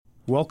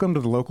Welcome to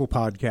the Local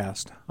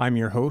Podcast. I'm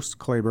your host,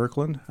 Clay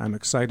Birkland. I'm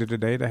excited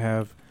today to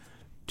have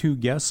two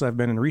guests I've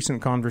been in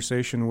recent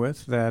conversation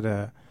with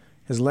that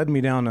has led me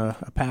down a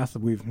path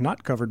that we've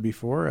not covered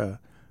before.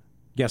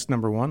 Guest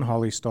number one,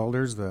 Hollie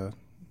Stalder, the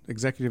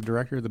Executive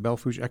Director of the Belle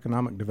Fourche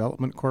Economic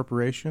Development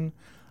Corporation.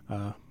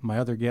 My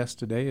other guest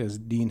today is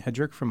Dean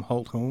Hedrick from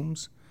Holt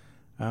Homes.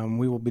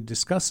 We will be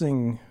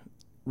discussing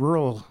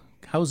rural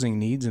housing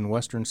needs in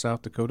western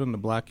South Dakota and the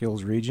Black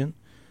Hills region.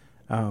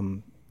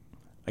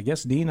 I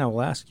guess, Dean, I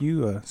will ask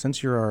you,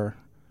 since you're our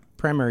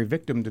primary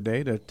victim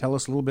today, to tell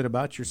us a little bit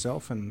about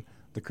yourself and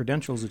the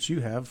credentials that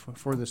you have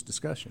for this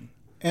discussion.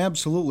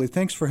 Absolutely.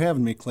 Thanks for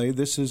having me, Clay.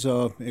 This is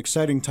an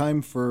exciting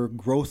time for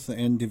growth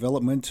and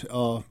development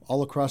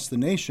all across the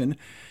nation,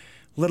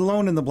 let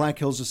alone in the Black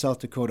Hills of South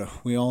Dakota.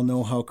 We all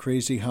know how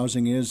crazy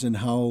housing is and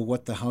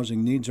what the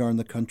housing needs are in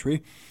the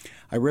country.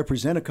 I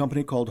represent a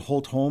company called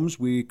Holt Homes.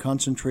 We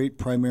concentrate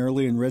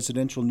primarily in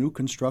residential new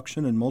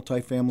construction and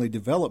multifamily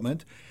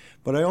development.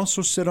 But I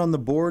also sit on the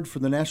board for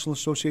the National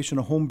Association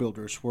of Home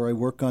Builders, where I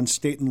work on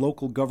state and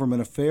local government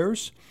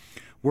affairs,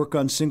 work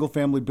on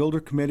single-family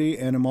builder committee,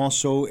 and I'm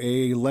also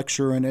a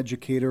lecturer and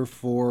educator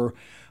for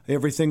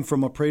everything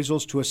from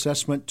appraisals to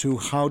assessment to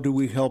how do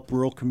we help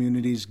rural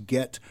communities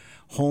get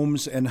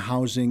homes and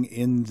housing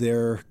in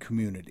their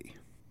community.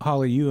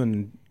 Hollie, you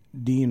and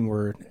Dean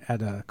were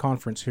at a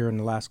conference here in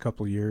the last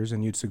couple of years,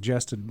 and you'd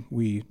suggested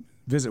we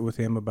visit with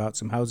him about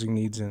some housing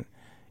needs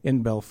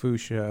in Belle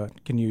Fourche.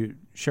 Can you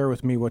share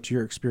with me what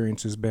your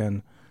experience has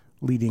been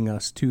leading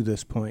us to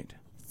this point?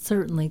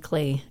 Certainly,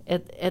 Clay.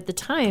 At the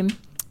time,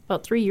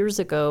 about 3 years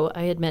ago,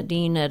 I had met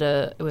Dean at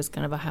it was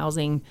kind of a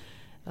housing,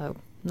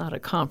 not a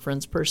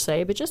conference per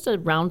se, but just a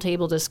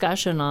roundtable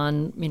discussion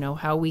on,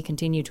 how we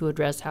continue to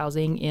address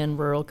housing in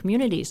rural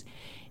communities.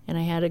 And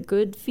I had a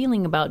good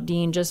feeling about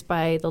Dean just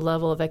by the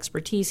level of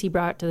expertise he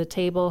brought to the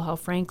table, how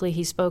frankly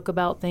he spoke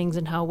about things,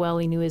 and how well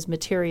he knew his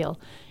material.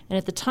 And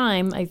at the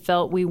time, I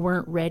felt we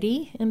weren't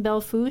ready in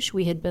Belle Fourche.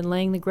 We had been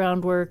laying the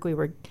groundwork. We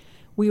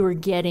were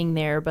getting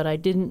there, but I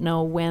didn't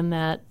know when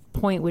that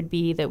point would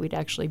be that we'd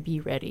actually be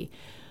ready.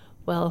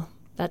 Well,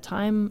 that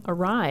time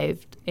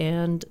arrived,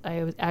 and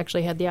I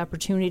actually had the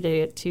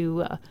opportunity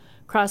to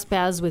cross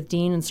paths with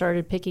Dean and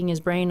started picking his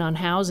brain on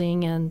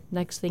housing. And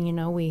next thing you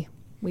know, we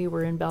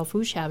were in Belle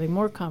Fourche having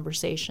more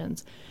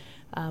conversations.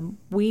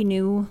 We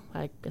knew,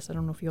 I guess I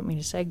don't know if you want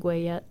me to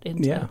segue yet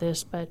into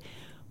this, but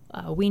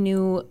we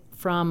knew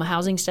from a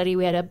housing study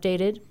we had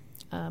updated.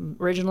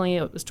 Originally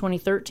it was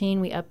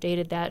 2013. We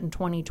updated that in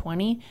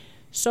 2020.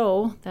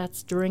 So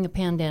that's during a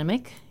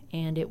pandemic,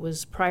 and it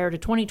was prior to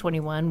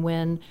 2021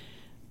 when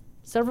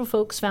several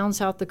folks found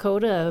South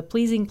Dakota a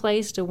pleasing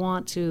place to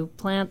want to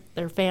plant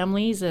their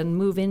families and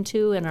move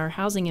into, and our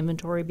housing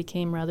inventory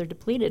became rather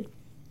depleted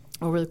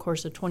over the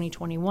course of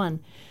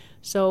 2021.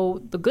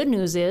 So the good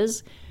news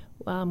is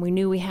we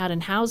knew we had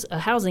a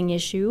housing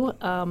issue.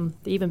 The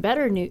even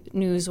better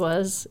news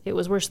was it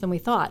was worse than we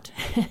thought.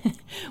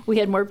 We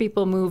had more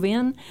people move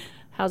in,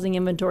 housing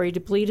inventory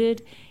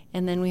depleted,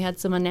 and then we had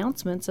some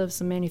announcements of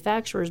some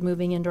manufacturers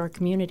moving into our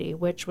community,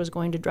 which was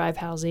going to drive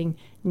housing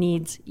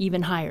needs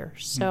even higher.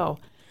 So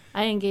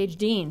I engaged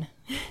Dean.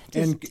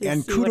 And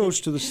kudos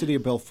to the City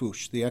of Belle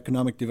Fourche, the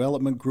Economic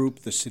Development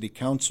Group, the City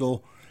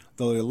Council,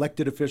 the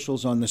elected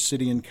officials on the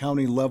city and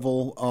county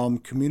level,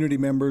 community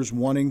members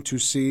wanting to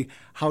see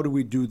how do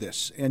we do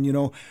this.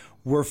 And,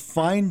 we're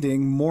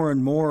finding more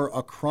and more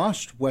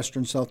across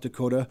western South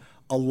Dakota,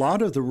 a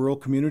lot of the rural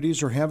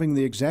communities are having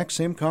the exact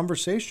same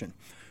conversation.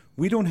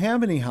 We don't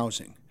have any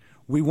housing.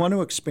 We want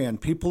to expand.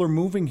 People are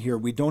moving here.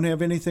 We don't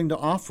have anything to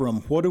offer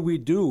them. What do we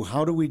do?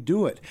 How do we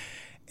do it?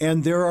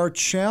 And there are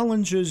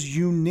challenges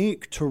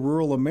unique to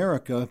rural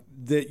America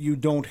that you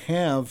don't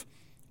have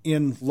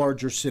in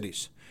larger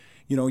cities.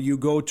 You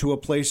go to a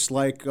place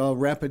like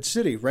Rapid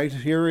City, right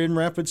here in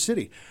Rapid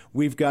City.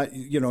 We've got,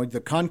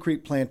 the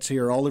concrete plants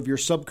here. All of your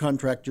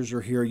subcontractors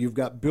are here. You've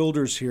got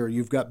builders here.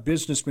 You've got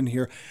businessmen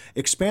here.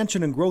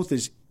 Expansion and growth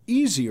is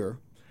easier.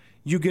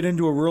 You get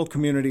into a rural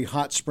community,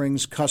 Hot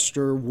Springs,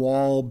 Custer,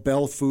 Wall,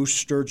 Belle Fourche,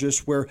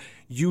 Sturgis, where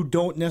you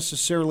don't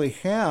necessarily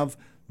have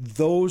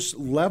those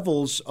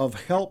levels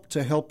of help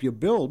to help you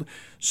build.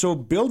 So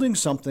building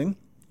something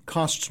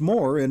costs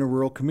more in a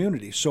rural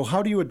community. So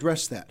how do you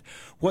address that?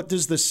 What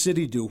does the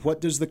city do? What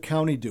does the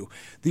county do?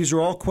 These are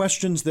all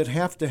questions that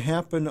have to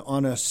happen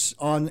on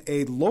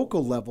a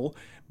local level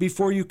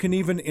before you can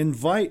even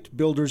invite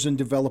builders and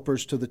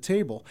developers to the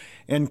table.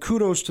 And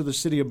kudos to the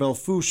City of Belle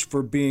Fourche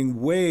for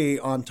being way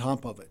on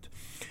top of it.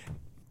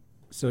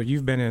 So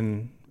you've been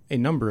in a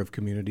number of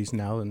communities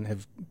now and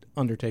have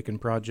undertaken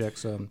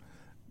projects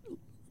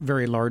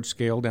very large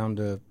scale down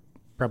to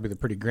probably the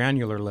pretty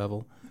granular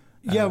level.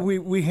 Yeah,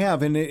 we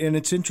have, and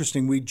it's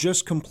interesting. We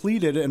just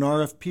completed an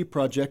RFP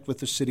project with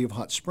the City of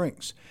Hot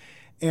Springs.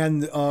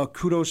 And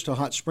kudos to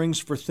Hot Springs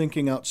for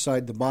thinking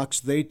outside the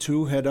box. They,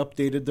 too, had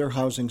updated their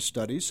housing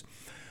studies.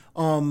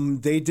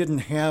 They didn't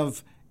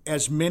have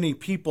as many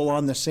people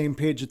on the same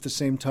page at the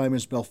same time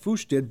as Belle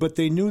Fourche did, but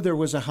they knew there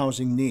was a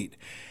housing need.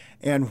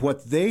 And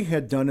what they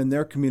had done in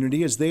their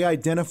community is they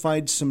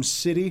identified some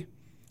city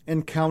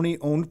and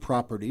county-owned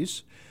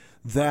properties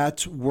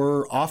that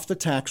were off the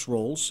tax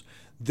rolls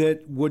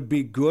that would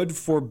be good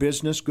for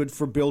business, good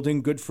for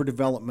building, good for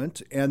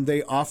development. And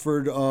they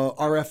offered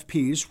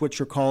RFPs,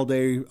 which are called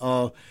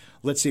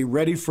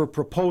ready for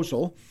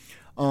proposal.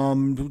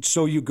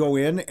 So you go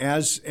in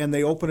and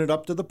they open it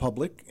up to the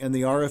public, and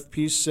the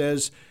RFP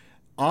says,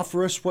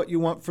 offer us what you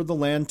want for the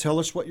land, tell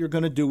us what you're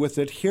going to do with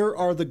it. Here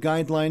are the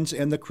guidelines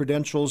and the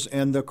credentials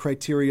and the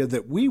criteria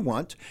that we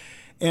want.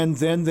 And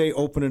then they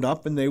open it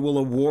up and they will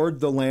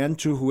award the land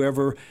to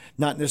whoever,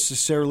 not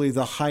necessarily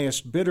the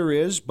highest bidder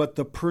is, but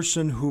the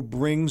person who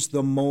brings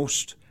the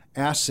most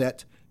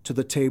asset to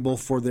the table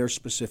for their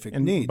specific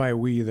need. By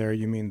we there,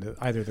 you mean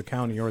either the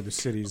county or the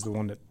city is the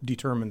one that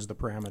determines the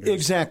parameters.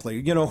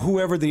 Exactly.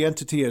 Whoever the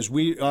entity is.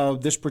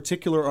 This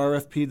particular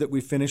RFP that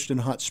we finished in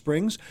Hot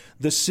Springs,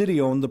 the city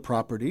owned the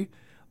property.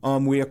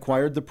 We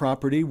acquired the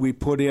property. We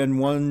put in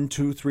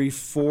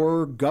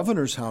 4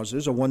 governor's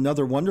houses,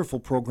 another wonderful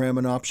program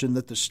and option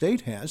that the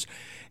state has.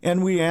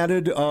 And we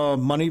added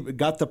money,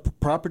 got the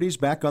properties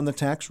back on the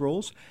tax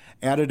rolls,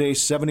 added a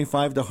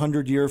 75 to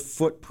 100-year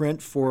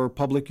footprint for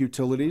public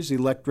utilities,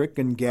 electric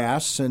and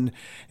gas and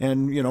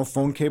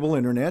phone, cable,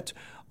 internet.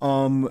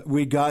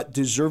 We got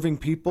deserving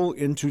people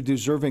into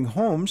deserving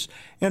homes,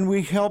 and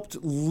we helped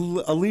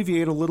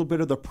alleviate a little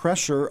bit of the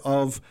pressure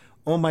of,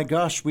 oh my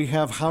gosh, we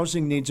have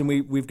housing needs and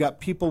we've got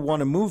people want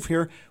to move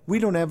here. We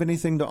don't have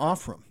anything to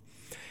offer them.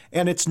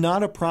 And it's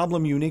not a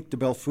problem unique to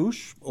Belle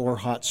Fourche or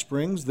Hot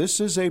Springs.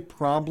 This is a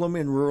problem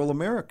in rural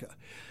America.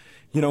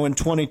 In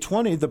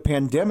 2020, the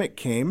pandemic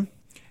came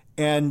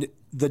and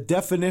the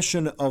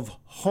definition of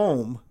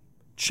home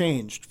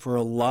changed for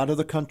a lot of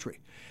the country.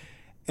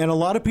 And a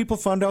lot of people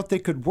found out they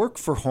could work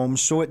for home,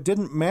 so it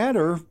didn't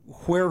matter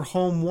where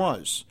home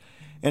was.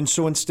 And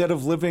so instead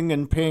of living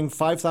and paying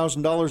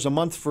 $5,000 a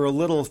month for a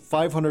little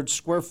 500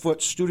 square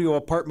foot studio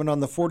apartment on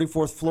the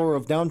 44th floor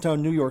of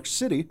downtown New York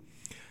City,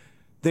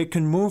 they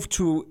can move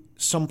to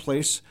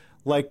someplace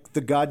like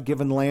the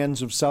God-given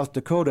lands of South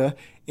Dakota,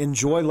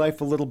 enjoy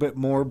life a little bit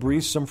more,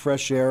 breathe some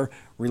fresh air,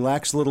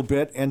 relax a little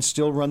bit, and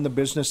still run the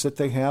business that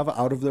they have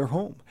out of their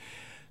home.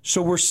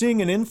 So we're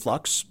seeing an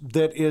influx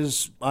that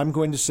is, I'm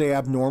going to say,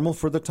 abnormal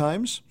for the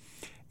times.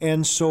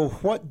 And so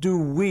what do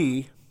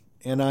we,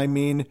 and I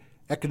mean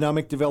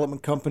economic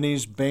development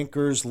companies,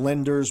 bankers,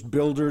 lenders,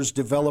 builders,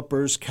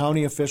 developers,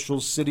 county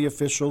officials, city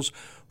officials,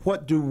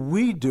 what do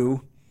we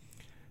do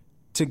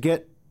to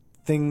get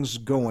things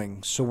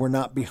going so we're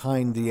not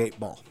behind the 8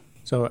 ball?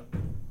 So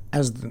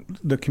as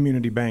the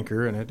community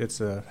banker, and it's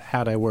a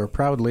hat I wear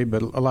proudly,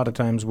 but a lot of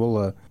times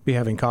we'll be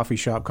having coffee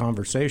shop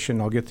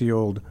conversation. I'll get the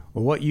old,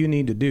 well, what you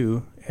need to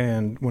do,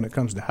 and when it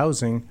comes to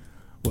housing,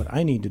 what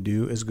I need to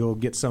do is go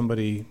get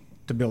somebody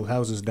to build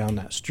houses down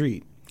that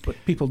street. What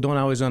people don't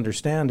always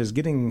understand is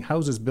getting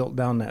houses built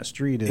down that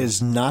street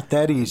is not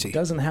that easy. It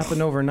doesn't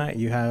happen overnight.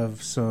 You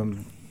have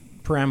some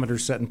parameters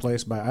set in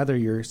place by either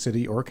your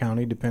city or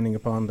county, depending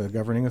upon the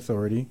governing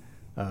authority,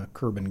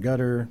 curb and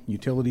gutter,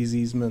 utilities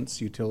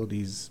easements,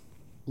 utilities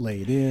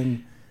laid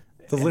in.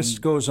 The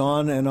list goes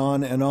on and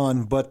on and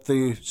on, but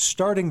the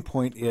starting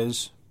point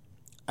is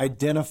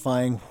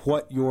identifying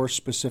what your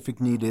specific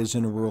need is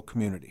in a rural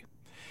community.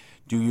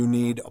 Do you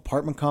need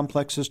apartment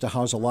complexes to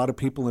house a lot of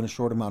people in a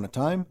short amount of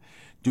time?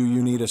 Do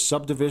you need a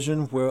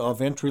subdivision of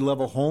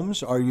entry-level homes?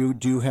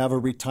 Do you have a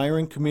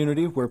retiring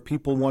community where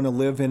people want to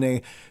live in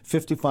a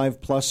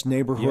 55-plus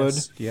neighborhood?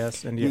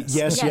 Yes, and yes.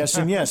 Yes,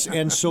 and yes.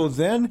 And so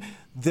then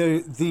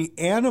the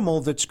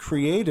animal that's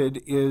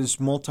created is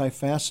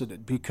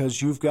multifaceted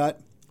because you've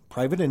got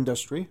private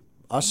industry,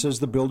 us as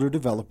the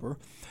builder-developer.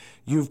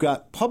 You've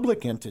got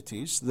public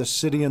entities, the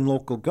city and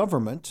local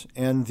government,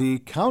 and the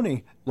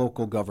county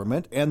local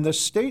government, and the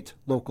state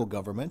local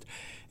government.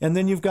 And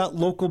then you've got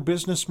local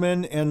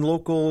businessmen and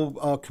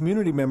local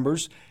community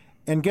members.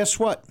 And guess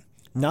what?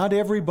 Not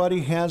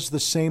everybody has the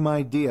same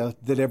idea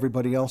that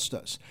everybody else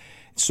does.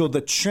 So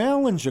the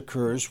challenge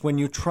occurs when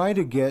you try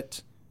to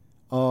get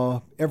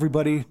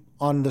everybody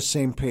on the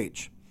same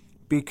page.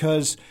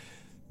 Because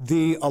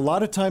a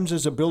lot of times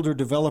as a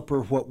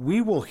builder-developer, what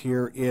we will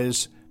hear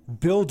is,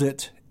 build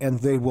it and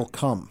they will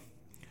come.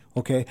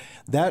 Okay?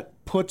 That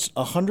puts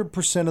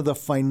 100% of the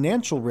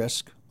financial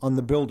risk on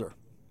the builder.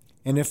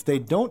 And if they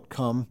don't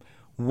come,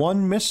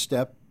 one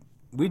misstep,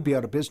 we'd be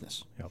out of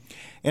business. Yep.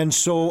 And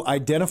so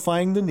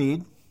identifying the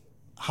need,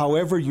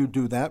 however you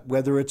do that,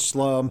 whether it's,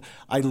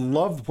 I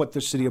love what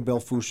the city of Belle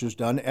Fourche has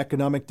done,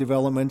 economic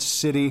development,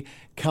 city,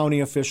 county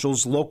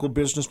officials, local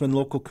businessmen,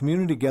 local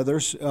community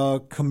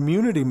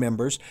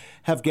members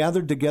have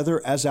gathered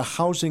together as a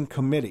housing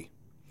committee.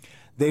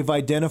 They've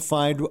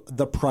identified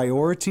the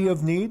priority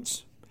of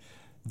needs.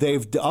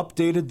 They've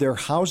updated their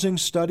housing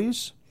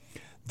studies.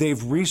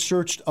 They've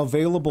researched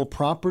available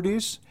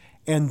properties.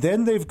 And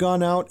then they've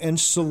gone out and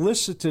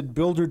solicited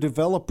builder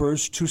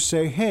developers to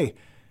say, hey,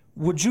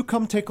 would you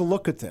come take a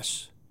look at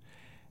this?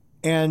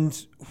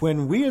 And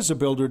when we as a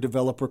builder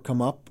developer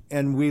come up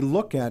and we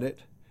look at it,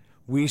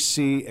 We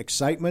see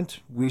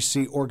excitement, we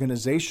see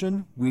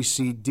organization, we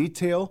see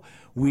detail,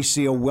 we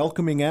see a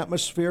welcoming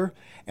atmosphere,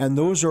 and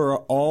those are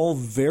all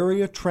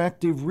very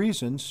attractive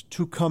reasons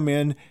to come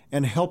in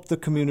and help the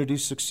community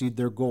succeed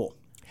their goal.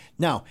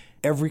 Now,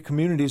 every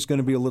community is going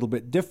to be a little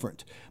bit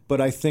different,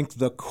 but I think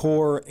the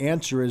core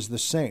answer is the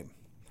same.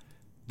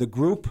 The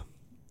group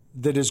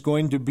that is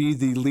going to be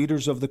the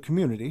leaders of the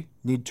community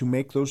need to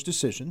make those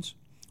decisions.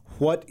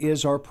 What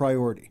is our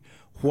priority?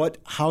 What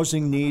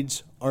housing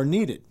needs are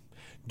needed?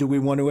 Do we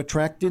want to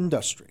attract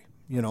industry?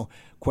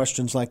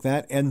 Questions like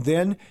that. And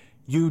then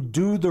you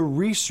do the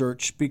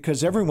research,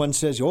 because everyone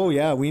says, oh,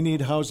 yeah, we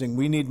need housing.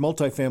 We need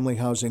multifamily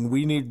housing.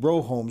 We need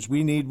row homes.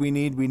 We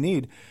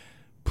need.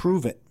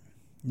 Prove it.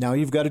 Now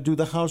you've got to do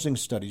the housing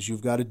studies.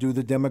 You've got to do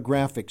the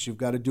demographics. You've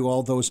got to do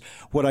all those,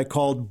 what I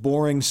call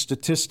boring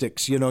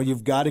statistics.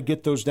 You've got to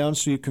get those down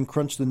so you can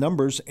crunch the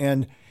numbers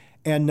and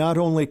not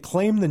only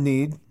claim the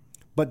need,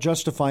 but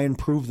justify and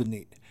prove the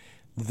need.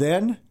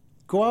 Then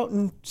go out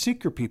and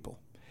seek your people.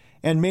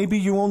 And maybe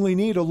you only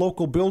need a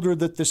local builder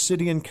that the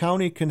city and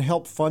county can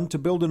help fund to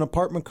build an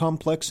apartment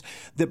complex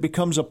that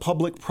becomes a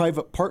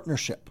public-private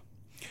partnership.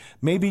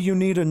 Maybe you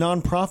need a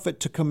nonprofit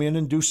to come in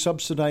and do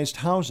subsidized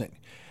housing.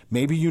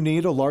 Maybe you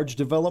need a large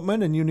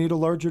development and you need a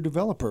larger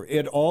developer.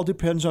 It all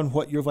depends on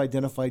what you've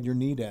identified your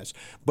need as.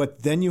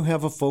 But then you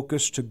have a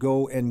focus to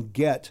go and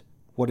get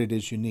what it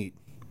is you need.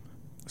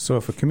 So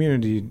if a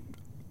community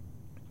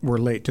were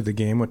late to the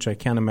game, which I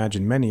can't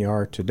imagine many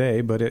are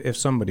today, but if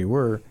somebody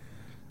were,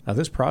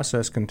 this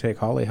process can take,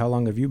 Hollie, how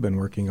long have you been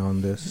working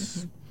on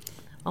this?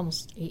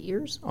 Almost 8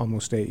 years.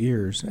 Almost 8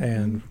 years.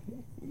 And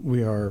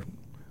we are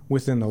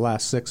within the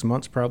last 6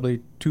 months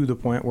probably to the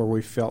point where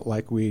we felt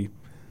like we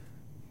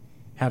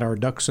had our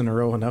ducks in a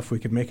row enough we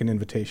could make an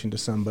invitation to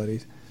somebody.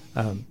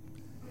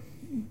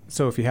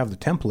 So if you have the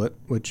template,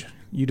 which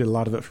you did a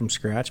lot of it from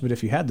scratch, but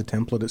if you had the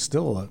template, it's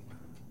still a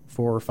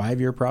 4 or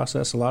 5 year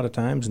process a lot of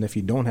times. And if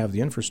you don't have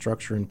the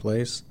infrastructure in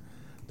place,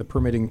 the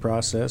permitting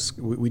process,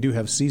 we do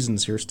have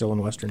seasons here still in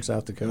western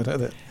South Dakota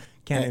that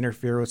can't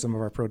interfere with some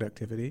of our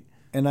productivity.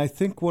 And I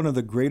think one of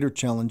the greater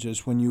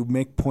challenges when you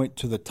make point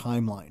to the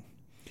timeline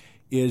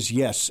is,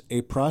 yes, a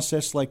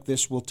process like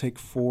this will take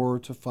 4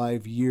 to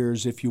 5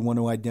 years if you want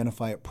to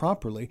identify it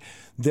properly.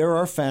 There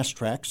are fast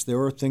tracks.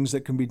 There are things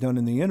that can be done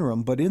in the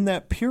interim. But in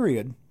that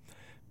period,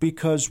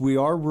 because we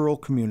are rural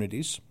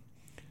communities,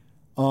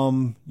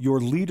 your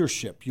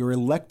leadership, your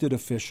elected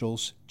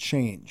officials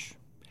change.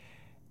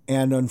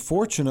 And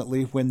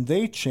unfortunately, when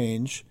they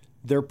change,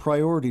 their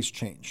priorities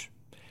change.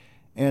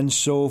 And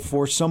so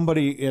for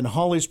somebody in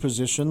Hollie's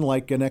position,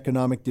 like an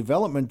economic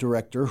development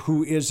director,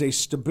 who is a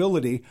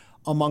stability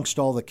amongst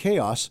all the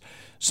chaos,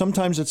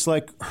 sometimes it's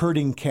like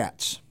herding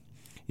cats.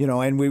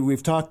 And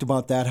we've talked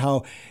about that,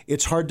 how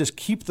it's hard to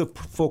keep the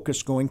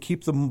focus going,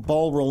 keep the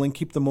ball rolling,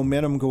 keep the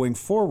momentum going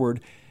forward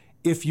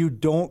if you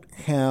don't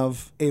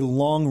have a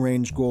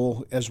long-range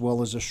goal as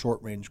well as a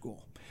short-range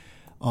goal.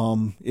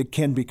 It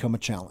can become a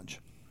challenge.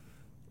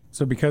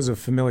 So because of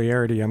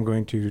familiarity, I'm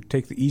going to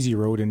take the easy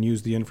road and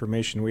use the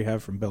information we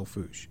have from Belle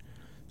Fourche.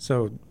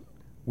 So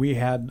we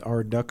had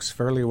our ducks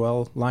fairly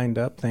well lined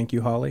up. Thank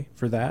you, Hollie,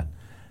 for that.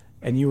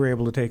 And you were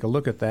able to take a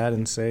look at that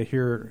and say,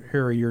 here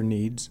are your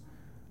needs.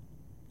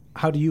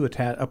 How do you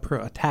attack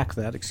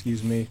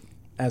that,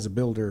 as a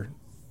builder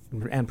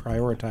and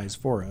prioritize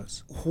for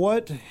us?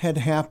 What had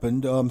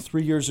happened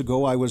 3 years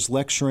ago, I was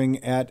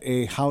lecturing at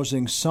a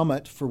housing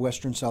summit for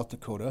western South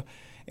Dakota,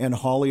 and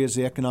Hollie, as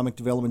the economic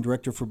development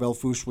director for Belle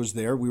Fourche, was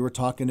there. We were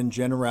talking in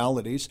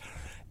generalities.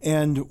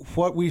 And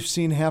what we've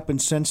seen happen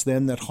since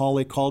then, that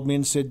Hollie called me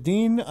and said,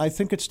 Dean, I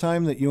think it's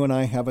time that you and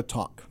I have a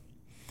talk.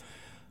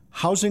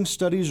 Housing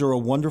studies are a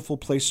wonderful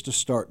place to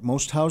start.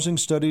 Most housing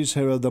studies,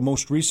 the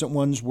most recent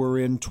ones were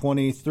in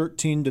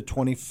 2013 to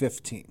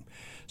 2015.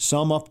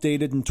 Some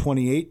updated in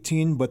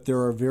 2018, but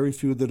there are very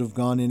few that have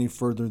gone any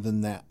further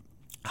than that.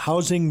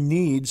 Housing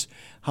needs,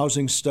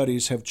 housing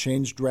studies have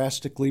changed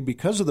drastically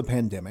because of the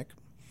pandemic.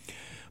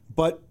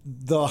 But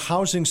the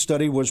housing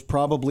study was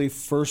probably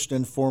first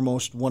and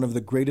foremost one of the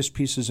greatest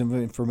pieces of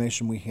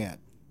information we had.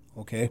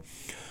 Okay?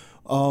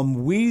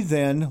 We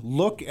then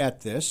look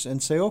at this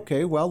and say,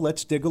 okay, well,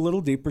 let's dig a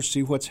little deeper,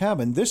 see what's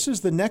happened. This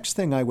is the next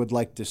thing I would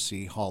like to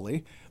see,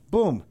 Hollie.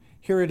 Boom,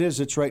 here it is.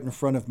 It's right in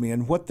front of me.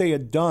 And what they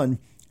had done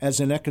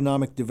as an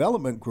economic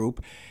development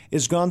group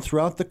is gone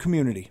throughout the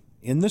community,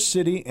 in the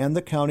city and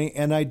the county,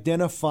 and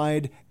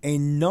identified a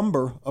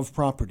number of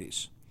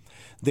properties.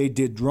 They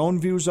did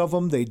drone views of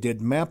them. They did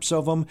maps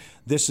of them.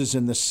 This is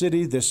in the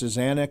city. This is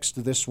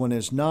annexed. This one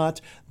is not.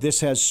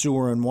 This has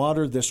sewer and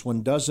water. This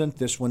one doesn't.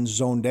 This one's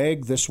zoned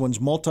ag. This one's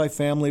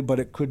multifamily, but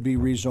it could be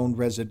rezoned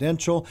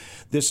residential.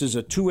 This is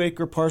a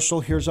 2-acre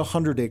parcel. Here's a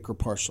 100-acre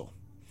parcel.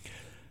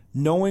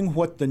 Knowing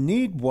what the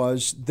need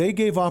was, they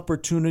gave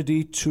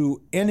opportunity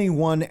to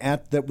anyone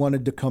that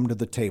wanted to come to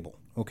the table.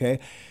 Okay?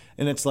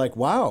 And it's like,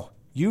 wow.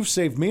 You've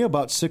saved me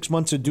about 6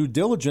 months of due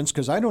diligence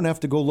because I don't have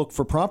to go look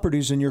for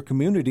properties in your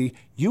community.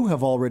 You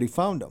have already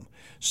found them.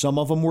 Some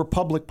of them were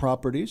public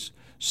properties.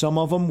 Some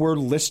of them were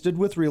listed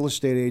with real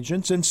estate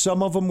agents. And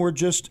some of them were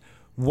just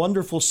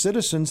wonderful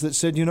citizens that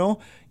said,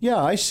 yeah,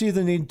 I see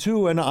the need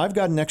too, and I've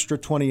got an extra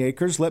 20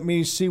 acres. Let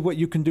me see what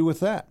you can do with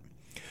that.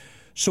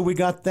 So we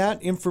got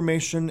that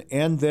information,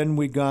 and then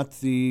we got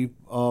the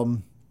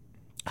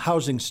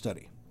housing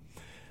study.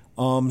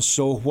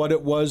 So what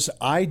it was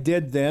I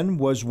did then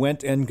was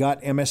went and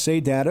got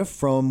MSA data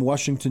from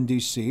Washington,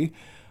 D.C.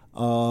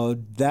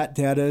 That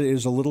data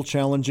is a little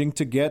challenging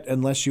to get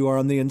unless you are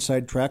on the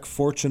inside track.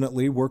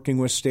 Fortunately, working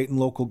with state and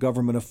local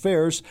government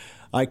affairs,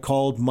 I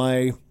called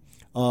my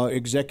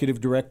executive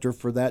director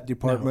for that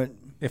department.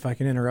 Now, if I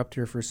can interrupt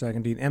here for a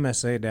second, Dean,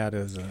 MSA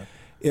data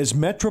is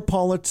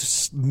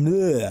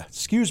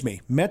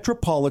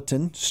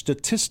metropolitan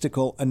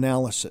statistical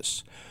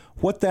analysis.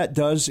 What that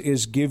does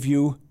is give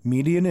you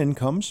median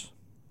incomes.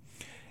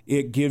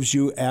 It gives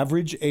you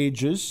average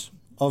ages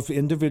of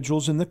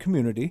individuals in the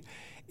community.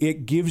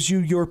 It gives you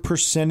your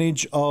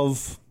percentage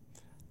of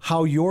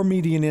how your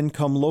median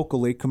income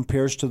locally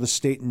compares to the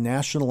state and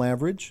national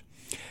average.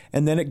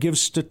 And then it gives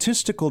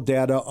statistical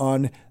data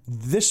on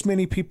this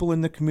many people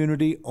in the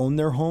community own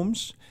their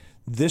homes,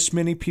 this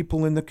many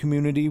people in the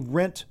community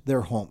rent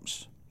their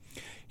homes.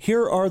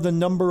 Here are the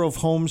number of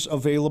homes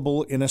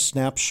available in a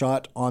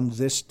snapshot on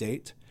this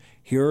date.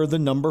 Here are the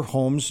number of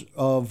homes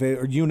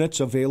units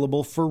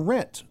available for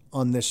rent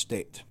on this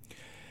date.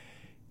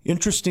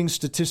 Interesting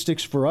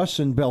statistics for us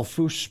in Belle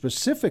Fourche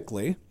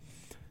specifically,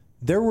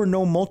 there were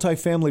no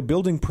multifamily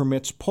building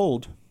permits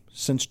pulled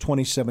since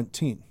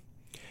 2017.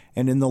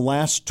 And in the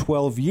last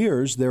 12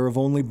 years, there have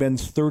only been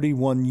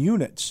 31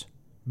 units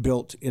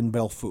built in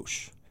Belle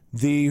Fourche.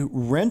 The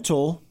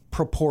rental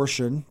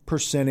proportion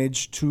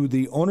percentage to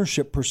the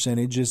ownership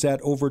percentage is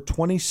at over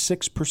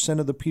 26%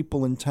 of the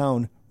people in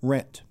town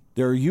rent.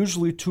 There are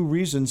usually two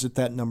reasons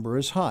that number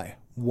is high.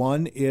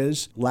 One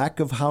is lack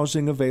of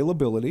housing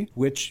availability,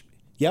 which,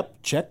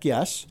 check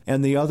yes.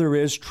 And the other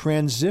is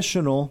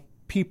transitional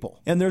people.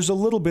 And there's a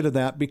little bit of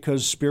that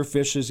because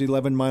Spearfish is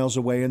 11 miles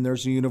away and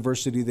there's a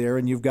university there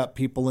and you've got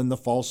people in the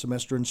fall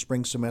semester and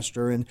spring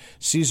semester and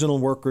seasonal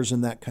workers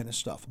and that kind of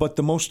stuff. But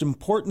the most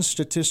important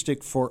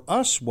statistic for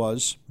us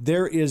was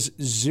there is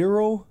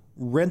 0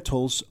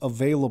 rentals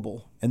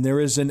available and there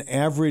is an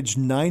average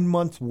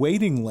 9-month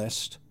waiting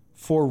list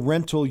for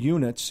rental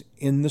units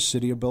in the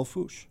city of Belle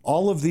Fourche.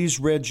 All of these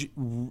raise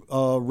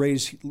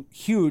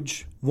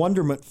huge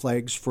wonderment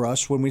flags for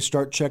us when we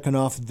start checking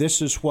off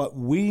this is what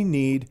we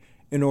need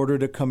in order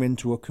to come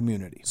into a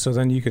community. So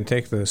then you can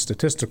take the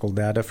statistical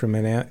data from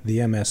the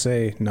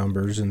MSA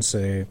numbers and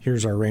say,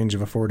 here's our range of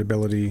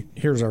affordability,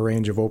 here's our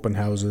range of open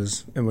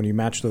houses, and when you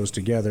match those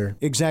together...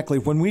 Exactly.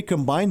 When we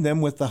combine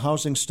them with the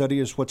housing study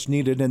is what's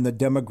needed and the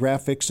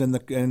demographics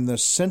and the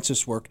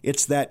census work,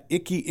 it's that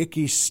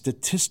icky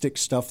statistic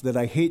stuff that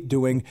I hate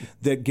doing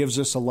that gives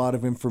us a lot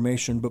of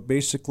information. But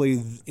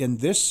basically, in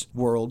this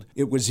world,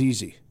 it was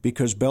easy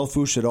because Belle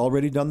Fourche had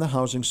already done the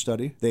housing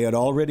study. They had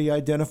already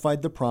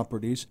identified the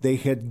properties. They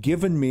had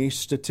given me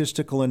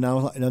statistical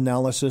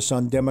analysis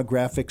on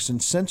demographics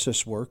and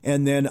census work,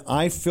 and then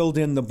I filled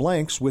in the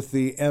blanks with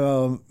the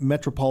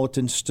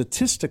metropolitan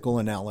statistical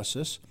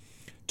analysis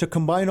to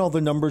combine all the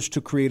numbers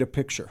to create a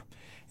picture.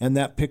 And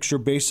that picture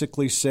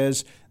basically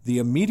says the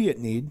immediate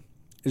need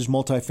is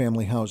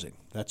multifamily housing.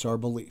 That's our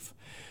belief.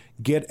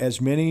 Get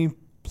as many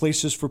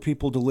places for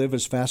people to live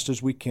as fast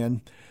as we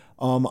can.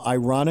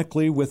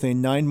 Ironically, with a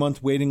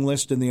 9-month waiting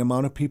list and the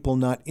amount of people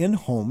not in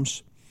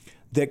homes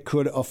that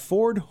could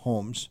afford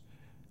homes,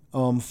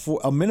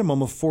 for a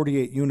minimum of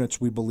 48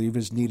 units, we believe,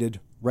 is needed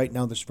right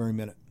now this very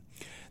minute.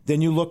 Then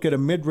you look at a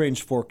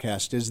mid-range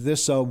forecast. Is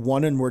this a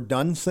one and we're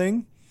done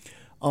thing?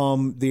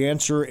 The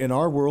answer in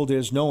our world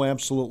is no,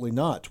 absolutely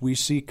not. We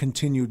see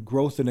continued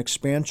growth and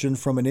expansion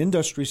from an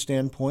industry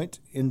standpoint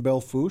in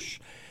Belle Fourche.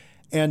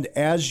 And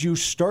as you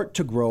start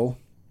to grow,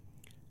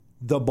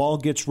 the ball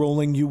gets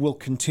rolling, you will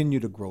continue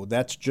to grow.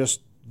 That's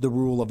just the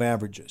rule of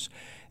averages.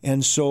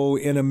 And so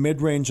in a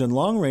mid-range and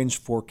long-range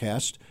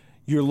forecast,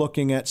 you're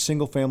looking at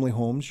single-family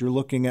homes. You're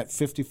looking at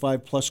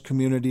 55-plus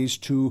communities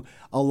to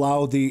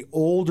allow the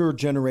older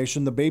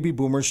generation, the baby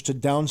boomers, to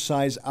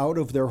downsize out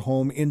of their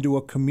home into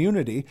a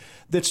community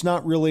that's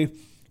not really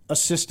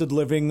assisted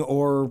living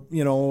or,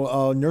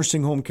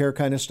 nursing home care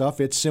kind of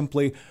stuff. It's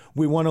simply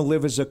we want to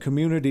live as a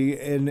community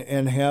and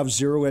have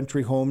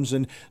zero-entry homes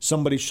and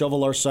somebody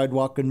shovel our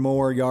sidewalk and mow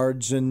our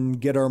yards and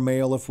get our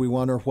mail if we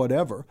want or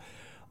whatever.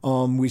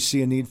 We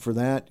see a need for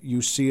that.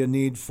 You see a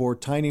need for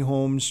tiny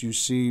homes. You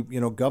see,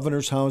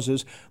 governor's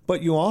houses.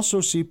 But you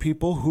also see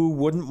people who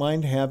wouldn't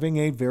mind having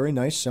a very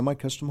nice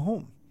semi-custom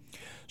home.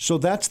 So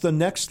that's the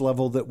next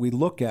level that we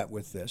look at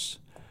with this.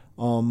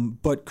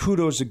 But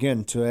kudos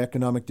again to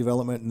economic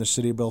development in the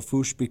city of Belle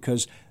Fourche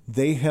because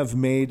they have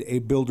made a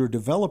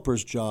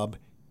builder-developer's job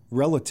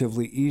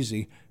relatively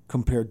easy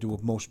compared to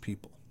most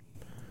people.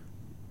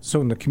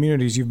 So in the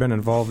communities you've been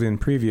involved in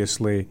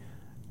previously,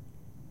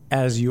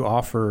 as you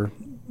offer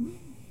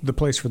the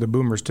place for the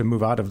boomers to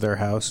move out of their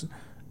house,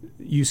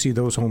 you see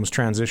those homes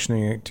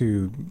transitioning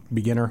to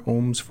beginner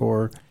homes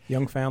for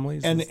young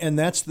families? And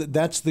that's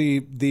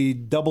the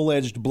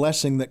double-edged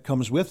blessing that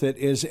comes with it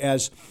is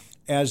as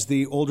as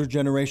the older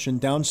generation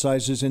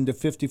downsizes into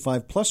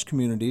 55-plus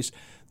communities,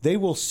 they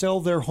will sell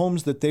their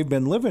homes that they've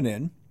been living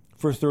in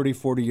for 30,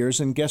 40 years.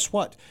 And guess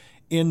what?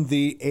 In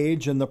the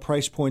age and the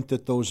price point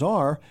that those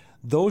are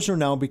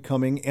now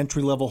becoming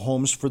entry-level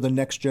homes for the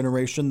next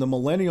generation, the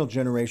millennial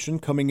generation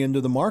coming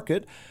into the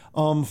market,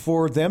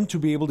 for them to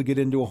be able to get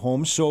into a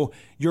home. So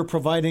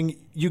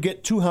you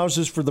get two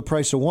houses for the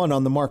price of one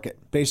on the market,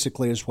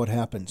 basically, is what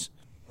happens.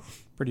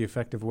 Pretty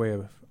effective way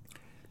of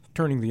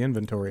turning the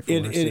inventory for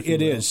us.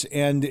 It is.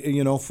 And,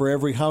 for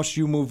every house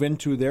you move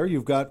into there,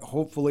 you've got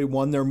hopefully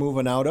one they're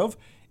moving out of.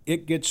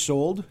 It gets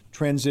sold,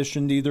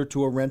 transitioned either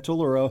to a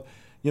rental or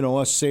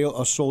a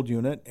sold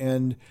unit.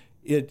 And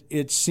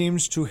it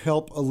seems to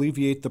help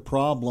alleviate the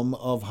problem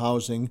of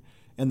housing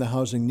and the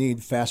housing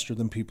need faster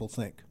than people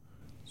think.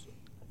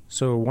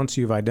 So once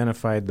you've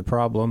identified the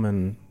problem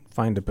and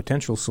find a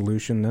potential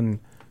solution, then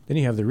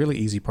you have the really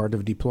easy part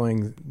of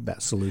deploying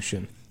that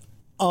solution.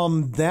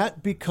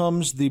 That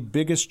becomes the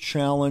biggest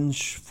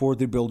challenge for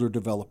the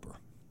builder-developer.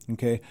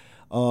 Okay,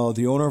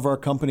 the owner of our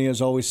company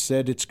has always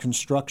said it's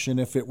construction.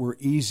 If it were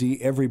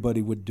easy,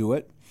 everybody would do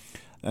it,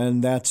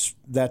 and that's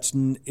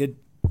it.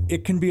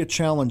 It can be a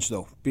challenge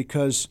though,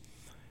 because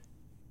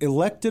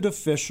elected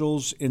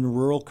officials in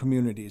rural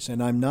communities,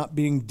 and I'm not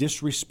being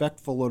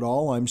disrespectful at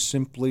all. I'm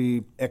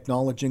simply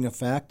acknowledging a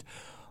fact.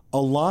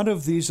 A lot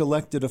of these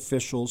elected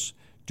officials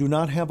do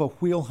not have a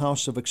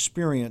wheelhouse of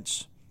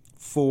experience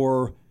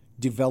for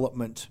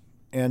development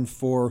and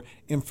for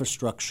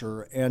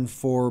infrastructure and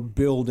for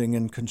building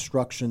and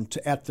construction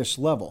at this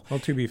level. Well,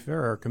 to be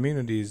fair, our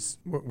communities,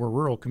 we're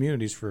rural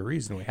communities for a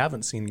reason. We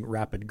haven't seen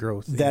rapid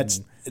growth.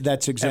 That's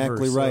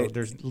exactly ever, right. So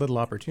there's little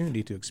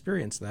opportunity to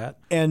experience that.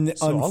 And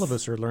so all of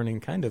us are learning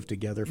kind of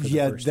together for the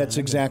first time. That's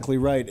exactly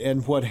right.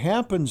 And what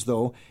happens,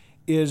 though,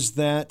 is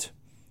that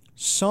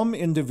some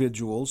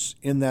individuals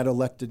in that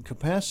elected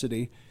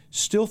capacity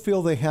still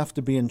feel they have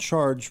to be in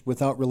charge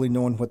without really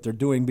knowing what they're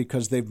doing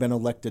because they've been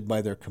elected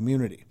by their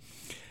community.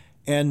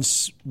 And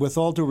with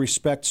all due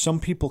respect, some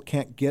people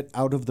can't get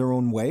out of their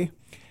own way.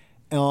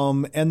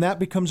 And that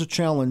becomes a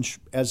challenge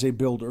as a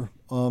builder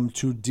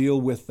to deal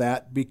with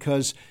that,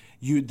 because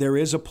there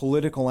is a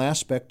political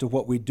aspect to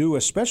what we do,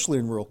 especially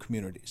in rural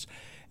communities.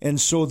 And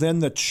so then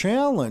the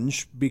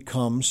challenge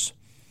becomes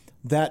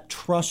that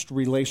trust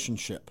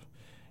relationship.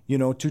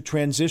 To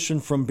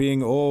transition from being,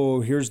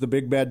 here's the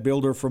big bad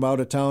builder from out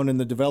of town and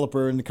the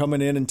developer and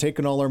coming in and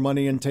taking all our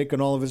money and taking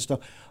all of his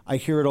stuff. I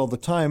hear it all the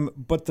time.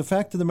 But the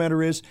fact of the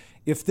matter is,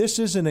 if this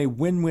isn't a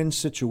win-win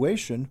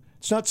situation,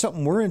 it's not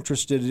something we're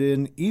interested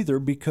in either,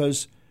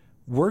 because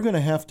we're going to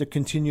have to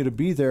continue to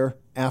be there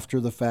after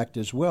the fact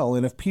as well.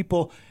 And if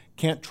people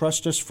can't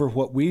trust us for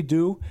what we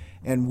do,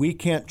 and we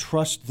can't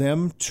trust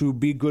them to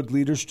be good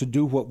leaders to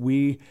do what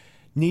we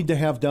need to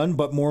have done,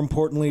 but more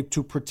importantly,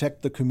 to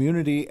protect the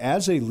community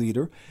as a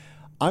leader,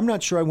 I'm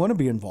not sure I want to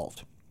be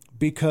involved,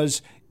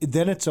 because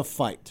then it's a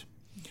fight.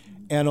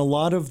 And a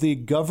lot of the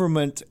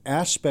government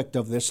aspect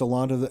of this,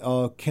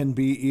 can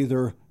be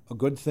either a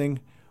good thing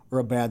or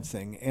a bad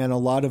thing. And a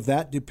lot of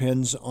that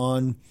depends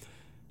on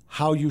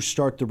how you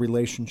start the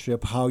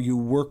relationship, how you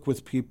work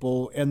with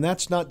people. And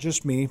that's not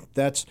just me.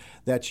 That's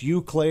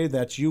you, Clay.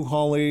 That's you,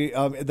 Hollie.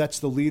 That's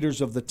the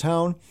leaders of the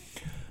town.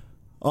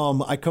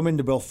 I come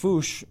into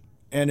Belfouche,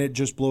 and it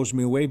just blows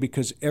me away,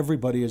 because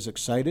everybody is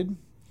excited.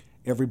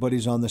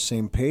 Everybody's on the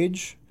same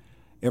page.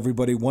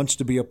 Everybody wants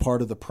to be a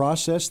part of the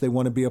process. They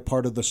want to be a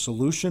part of the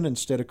solution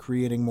instead of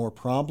creating more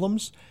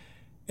problems.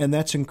 And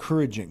that's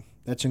encouraging.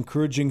 That's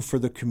encouraging for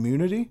the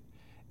community.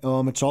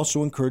 It's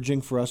also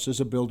encouraging for us as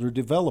a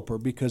builder-developer,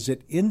 because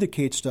it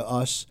indicates to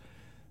us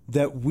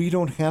that we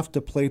don't have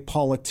to play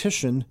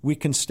politician. We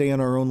can stay in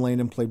our own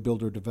lane and play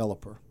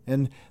builder-developer.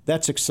 And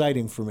that's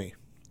exciting for me.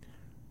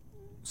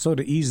 So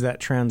to ease that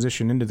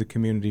transition into the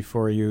community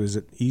for you, is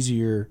it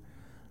easier?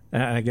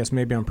 I guess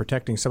maybe I'm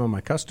protecting some of my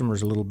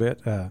customers a little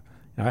bit. I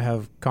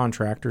have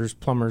contractors,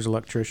 plumbers,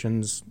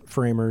 electricians,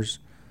 framers.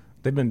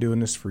 They've been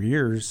doing this for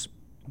years.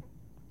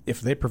 If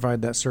they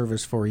provide that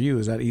service for you,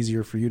 is that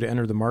easier for you to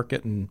enter the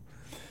market? And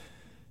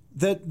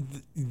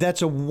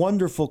that's a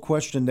wonderful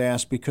question to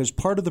ask, because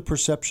part of the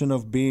perception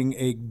of being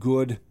a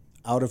good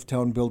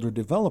out-of-town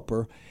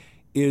builder-developer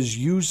is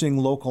using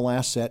local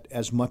asset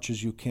as much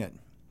as you can.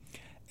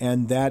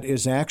 And that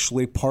is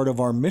actually part of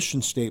our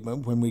mission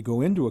statement when we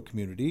go into a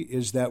community,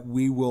 is that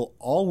we will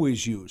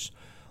always use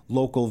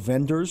local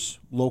vendors,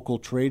 local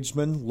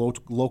tradesmen,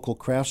 local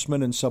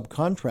craftsmen, and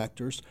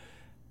subcontractors.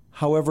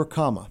 However,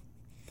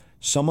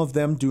 some of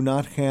them do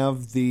not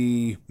have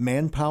the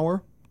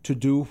manpower to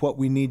do what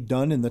we need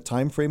done in the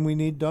time frame we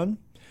need done.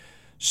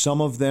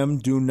 Some of them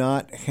do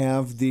not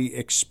have the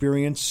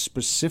experience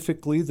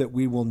specifically that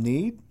we will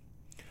need.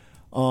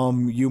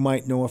 You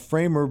might know a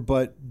framer,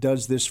 but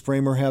does this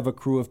framer have a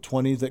crew of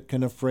 20 that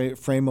can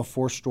frame a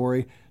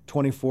 4-story,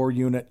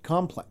 24-unit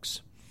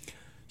complex?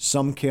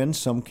 Some can,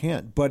 some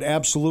can't. But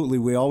absolutely,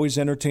 we always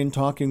entertain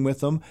talking with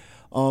them.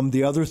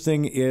 The other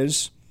thing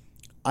is,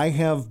 I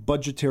have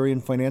budgetary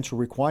and financial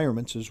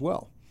requirements as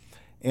well.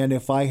 And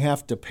if I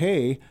have to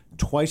pay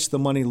twice the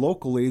money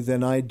locally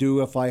than I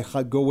do if I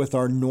go with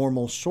our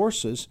normal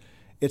sources,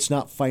 it's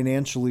not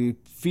financially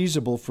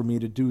feasible for me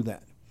to do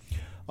that.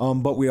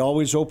 But we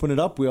always open it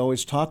up. We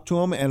always talk to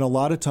them. And a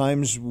lot of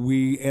times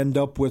we end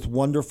up with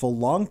wonderful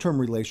long-term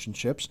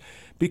relationships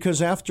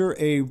because after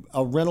a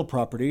rental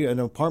property, an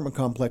apartment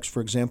complex, for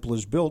example,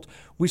 is built,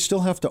 we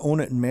still have to own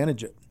it and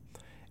manage it.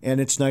 And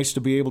it's nice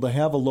to be able to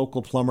have a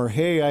local plumber.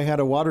 Hey, I had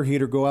a water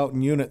heater go out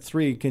in Unit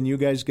 3. Can you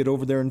guys get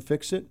over there and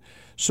fix it?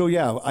 So,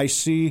 yeah, I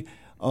see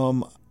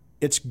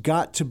it's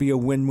got to be a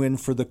win-win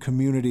for the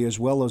community as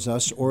well as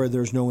us, or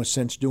there's no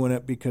sense doing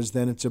it because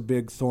then it's a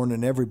big thorn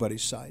in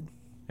everybody's side.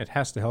 It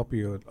has to help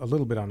you a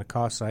little bit on the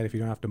cost side if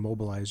you don't have to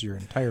mobilize your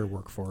entire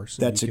workforce.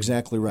 That's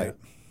exactly right.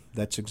 Yeah.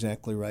 That's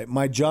exactly right.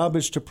 My job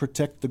is to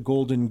protect the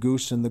golden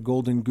goose, and the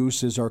golden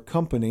goose is our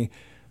company.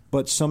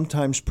 But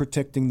sometimes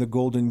protecting the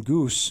golden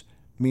goose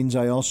means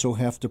I also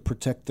have to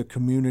protect the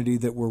community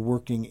that we're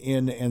working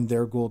in and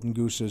their golden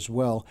goose as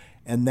well.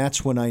 And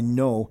that's when I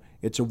know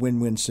it's a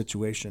win-win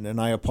situation.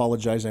 And I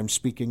apologize, I'm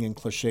speaking in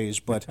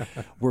cliches, but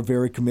we're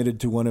very committed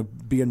to want to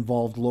be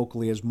involved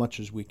locally as much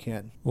as we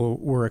can. Well,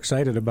 we're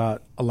excited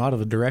about a lot of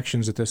the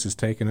directions that this has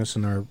taken us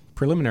in our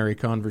preliminary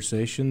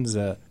conversations.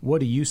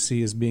 What do you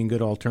see as being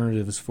good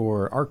alternatives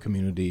for our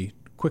community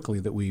quickly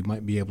that we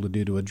might be able to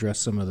do to address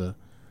some of the,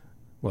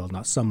 well,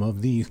 not some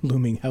of the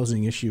looming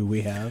housing issue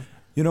we have?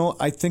 You know,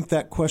 I think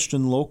that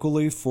question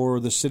locally for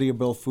the city of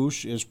Belle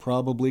Fourche is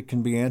probably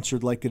can be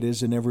answered like it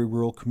is in every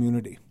rural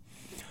community.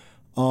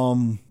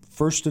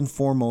 First and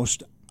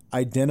foremost,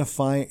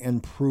 identify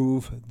and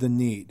prove the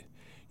need.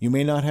 You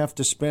may not have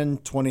to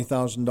spend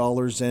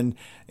 $20,000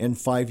 in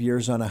 5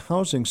 years on a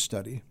housing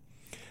study.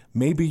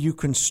 Maybe you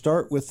can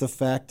start with the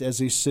fact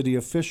as a city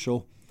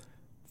official,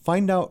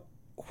 find out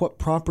what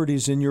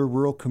properties in your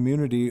rural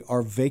community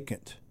are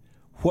vacant.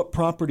 What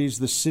properties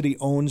the city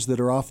owns that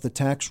are off the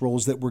tax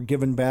rolls that were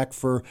given back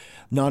for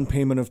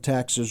non-payment of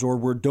taxes or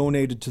were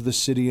donated to the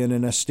city in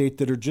an estate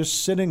that are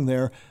just sitting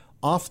there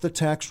off the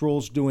tax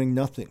rolls doing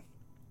nothing.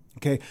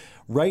 Okay,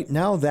 right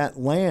now that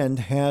land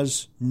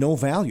has no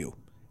value.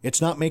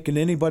 It's not making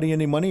anybody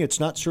any money. It's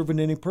not serving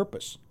any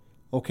purpose.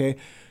 Okay,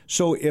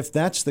 so if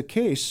that's the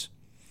case,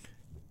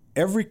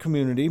 every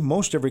community,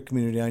 most every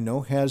community I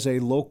know, has a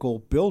local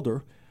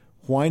builder.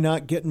 Why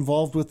not get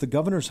involved with the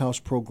Governor's House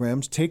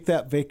programs, take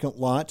that vacant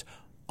lot,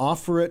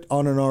 offer it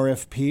on an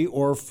RFP,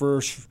 or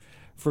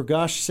for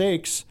gosh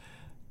sakes,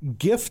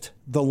 gift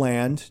the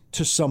land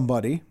to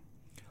somebody,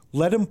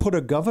 let them put a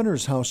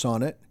Governor's House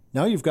on it.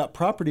 Now you've got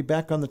property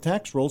back on the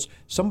tax rolls.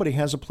 Somebody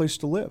has a place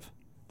to live.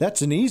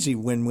 That's an easy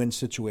win-win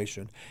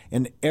situation.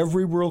 And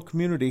every rural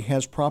community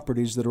has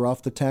properties that are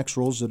off the tax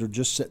rolls that are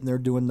just sitting there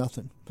doing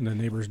nothing. And the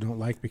neighbors don't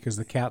like because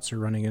the cats are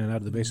running in and out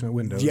of the basement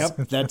windows.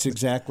 Yep, that's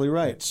exactly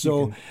right.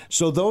 So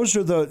those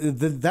are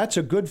that's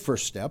a good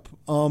first step.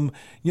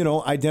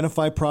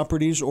 Identify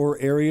properties or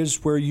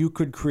areas where you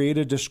could create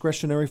a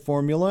discretionary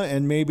formula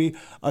and maybe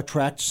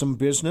attract some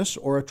business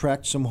or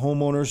attract some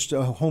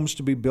homes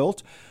to be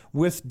built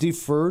with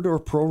deferred or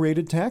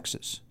prorated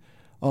taxes.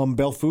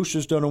 Belle Fourche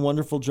has done a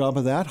wonderful job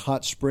of that.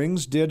 Hot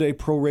Springs did a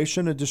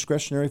proration, a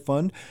discretionary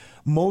fund.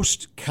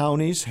 Most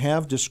counties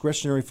have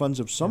discretionary funds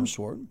of some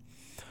sort.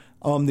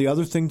 The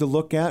other thing to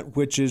look at,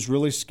 which is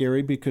really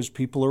scary because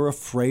people are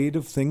afraid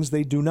of things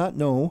they do not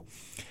know,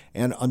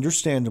 and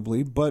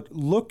understandably, but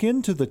look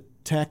into the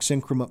tax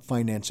increment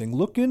financing.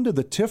 Look into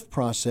the TIF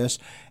process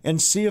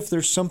and see if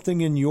there's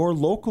something in your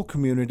local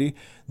community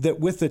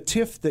that with a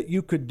TIF that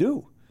you could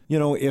do. You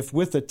know, if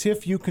with a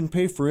TIF you can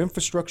pay for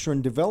infrastructure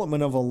and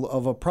development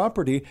of a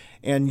property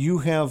and you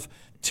have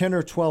 10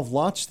 or 12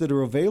 lots that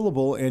are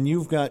available and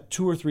you've got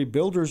 2 or 3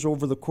 builders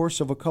over the course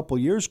of a couple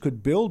of years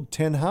could build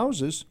 10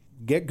 houses,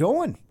 get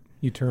going.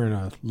 You turn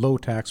a low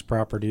tax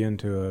property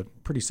into a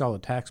pretty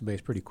solid tax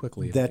base pretty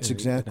quickly. That's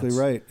exactly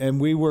right.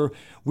 And we were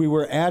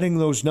adding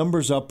those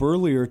numbers up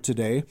earlier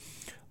today.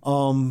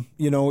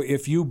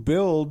 If you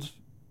build,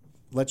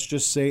 let's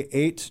just say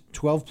 8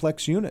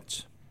 12-plex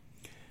units,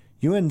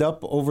 you end up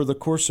over the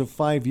course of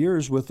 5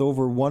 years with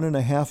over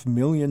 $1.5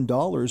 million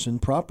in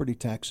property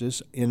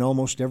taxes in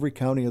almost every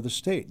county of the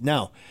state.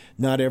 Now,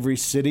 not every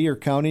city or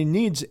county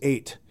needs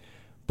 8,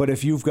 but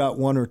if you've got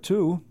 1 or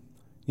 2,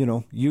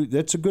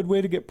 that's a good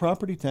way to get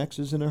property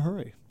taxes in a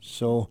hurry.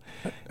 So,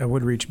 I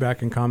would reach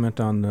back and comment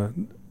on the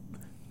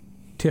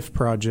TIF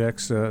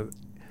projects.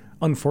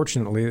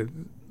 Unfortunately,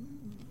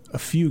 a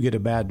few get a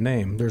bad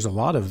name. There's a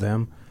lot of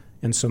them.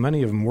 And so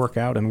many of them work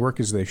out and work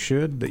as they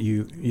should that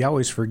you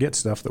always forget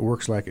stuff that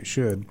works like it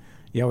should.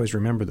 You always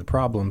remember the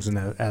problems, and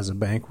as a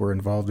bank, we're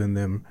involved in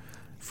them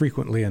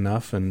frequently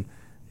enough, and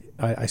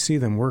I see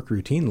them work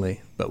routinely.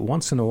 But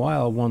once in a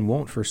while, one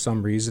won't for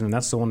some reason, and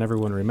that's the one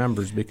everyone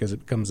remembers because it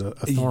becomes a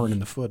thorn in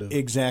the foot of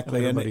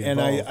exactly. Of and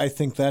I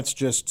think that's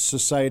just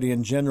society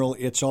in general.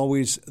 It's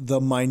always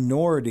the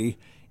minority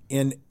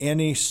in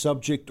any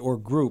subject or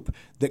group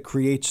that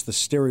creates the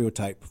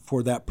stereotype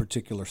for that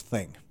particular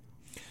thing.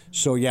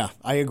 So, yeah,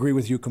 I agree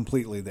with you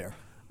completely there.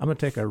 I'm going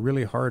to take a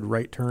really hard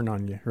right turn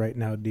on you right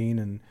now, Dean,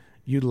 and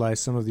utilize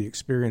some of the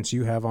experience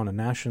you have on a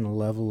national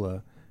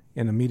level.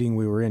 In a meeting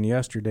we were in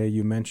yesterday,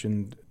 you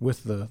mentioned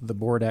with the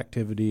board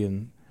activity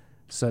and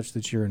such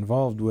that you're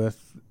involved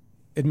with,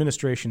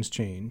 administrations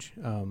change.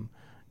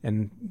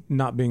 And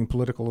not being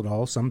political at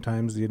all,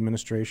 sometimes the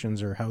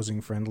administrations are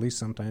housing friendly,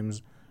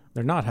 sometimes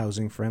they're not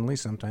housing friendly,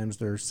 sometimes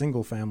they're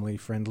single family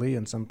friendly,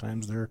 and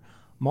sometimes they're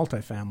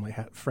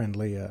multifamily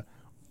friendly.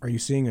 Are you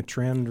seeing a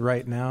trend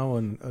right now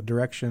and a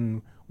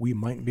direction we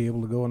might be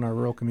able to go in our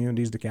rural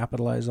communities to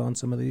capitalize on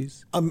some of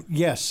these?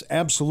 Yes,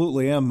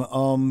 absolutely am.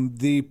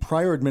 The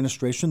prior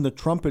administration, the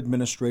Trump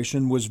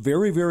administration, was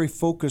very, very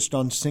focused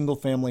on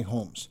single-family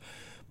homes,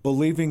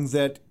 believing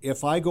that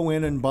if I go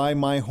in and buy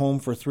my home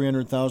for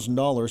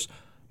 $300,000,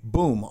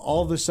 boom,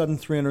 all of a sudden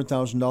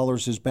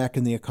 $300,000 is back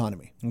in the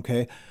economy,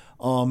 okay?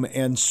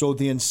 And so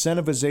the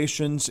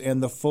incentivizations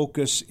and the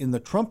focus in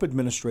the Trump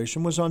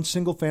administration was on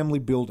single-family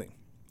building.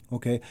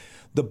 Okay,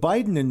 the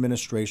Biden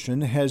administration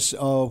has,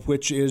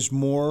 which is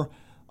more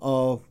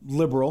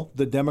liberal,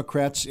 the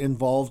Democrats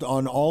involved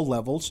on all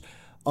levels,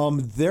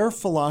 their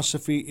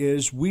philosophy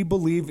is we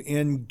believe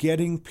in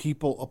getting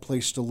people a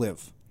place to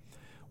live.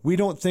 We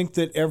don't think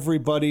that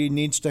everybody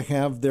needs to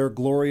have their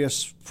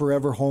glorious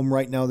forever home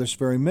right now this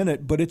very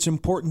minute, but it's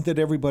important that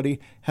everybody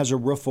has a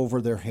roof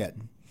over their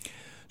head.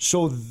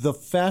 So the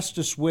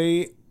fastest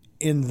way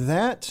in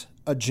that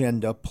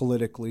agenda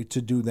politically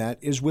to do that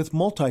is with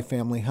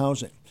multifamily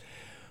housing.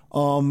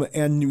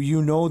 And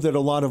you know that a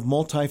lot of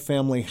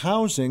multifamily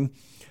housing,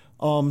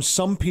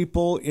 some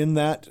people in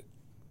that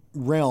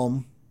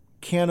realm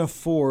can't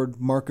afford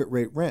market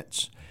rate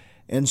rents.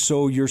 And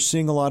so you're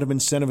seeing a lot of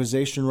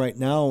incentivization right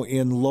now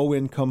in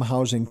low-income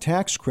housing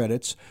tax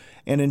credits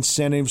and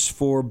incentives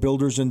for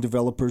builders and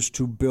developers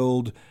to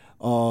build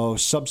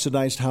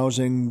subsidized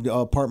housing,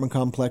 apartment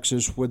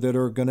complexes that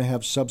are going to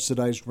have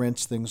subsidized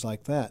rents, things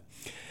like that.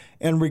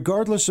 And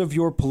regardless of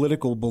your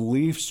political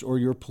beliefs or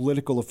your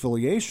political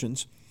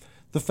affiliations,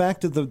 the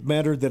fact of the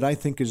matter that I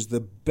think is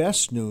the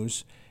best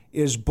news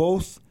is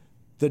both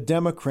the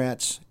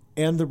Democrats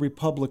and the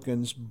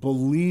Republicans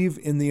believe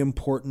in the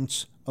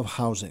importance of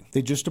housing.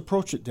 They just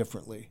approach it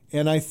differently.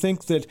 And I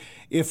think that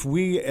if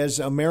we as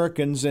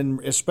Americans,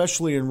 and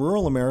especially in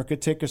rural America,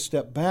 take a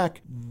step back,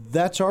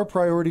 that's our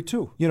priority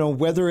too. You know,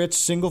 whether it's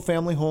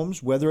single-family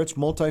homes, whether it's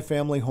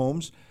multifamily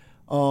homes,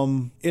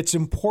 it's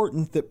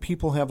important that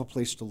people have a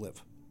place to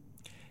live.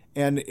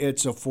 And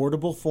it's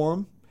affordable for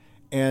them,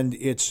 and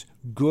it's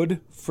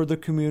good for the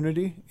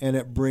community, and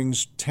it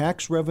brings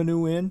tax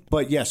revenue in.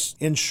 But yes,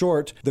 in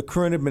short, the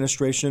current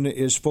administration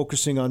is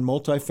focusing on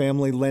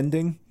multifamily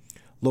lending,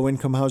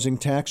 low-income housing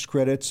tax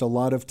credits, a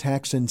lot of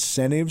tax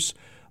incentives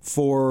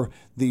for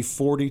the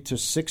 40 to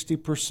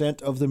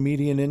 60% of the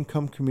median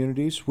income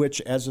communities,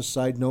 which, as a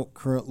side note,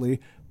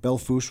 currently Belle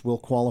Fourche will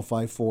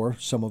qualify for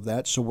some of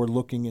that, so we're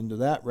looking into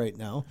that right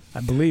now.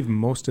 I believe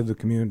most of the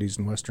communities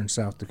in western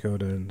South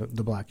Dakota and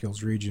the Black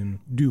Hills region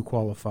do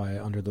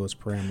qualify under those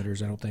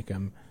parameters. I don't think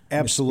I'm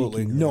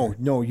absolutely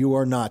no, you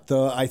are not.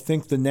 I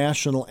think the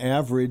national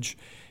average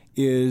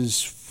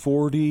is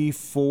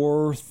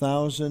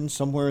 44,000,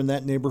 somewhere in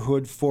that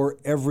neighborhood, for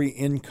every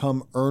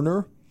income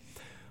earner.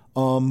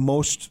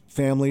 Most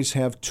families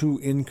have two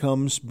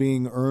incomes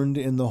being earned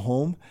in the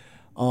home.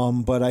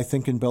 But I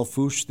think in Belle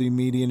Fourche, the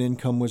median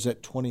income was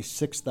at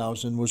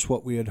 $26,000 was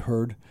what we had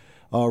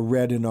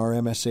read in our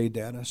MSA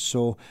data.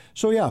 So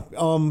yeah,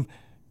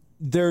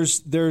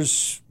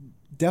 there's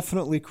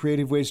definitely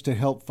creative ways to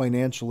help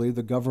financially.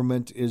 The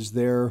government is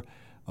there.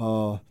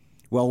 Well,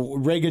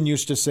 Reagan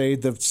used to say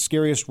the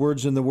scariest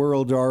words in the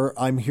world are,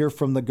 I'm here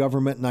from the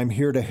government and I'm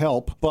here to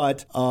help.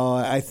 But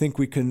I think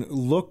we can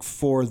look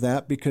for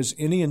that, because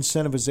any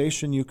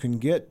incentivization you can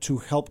get to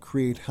help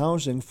create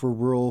housing for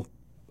rural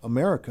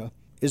America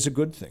is a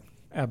good thing.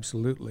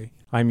 Absolutely.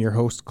 I'm your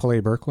host, Clay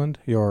Birkland.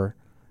 Your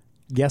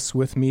guests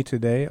with me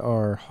today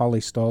are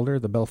Hollie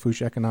Stalder, the Belle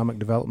Fourche Economic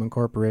Development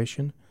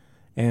Corporation,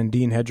 and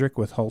Dean Hedrick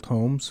with Hult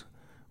Homes.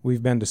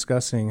 We've been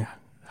discussing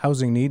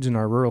housing needs in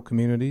our rural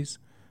communities,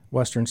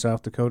 western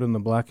South Dakota and the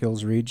Black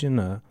Hills region.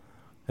 I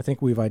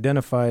think we've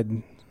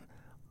identified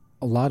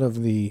a lot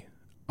of the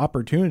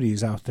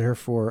opportunities out there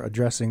for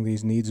addressing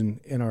these needs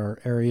in our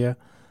area.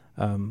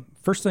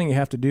 First thing you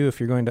have to do if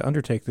you're going to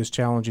undertake this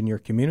challenge in your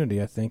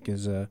community, I think,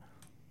 is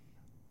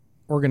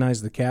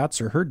organize the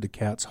cats or herd the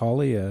cats.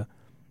 Hollie,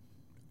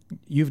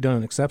 you've done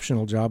an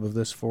exceptional job of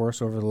this for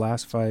us over the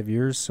last 5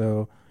 years.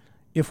 So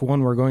if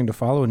one were going to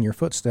follow in your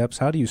footsteps,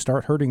 how do you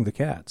start herding the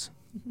cats?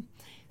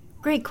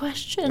 Great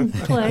question,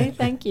 Clay.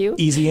 Thank you.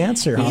 Easy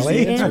answer,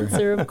 Hollie. Easy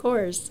answer, of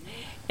course.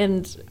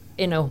 And,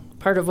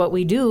 part of what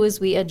we do is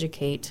we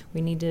educate.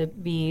 We need to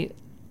be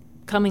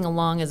coming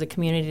along as a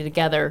community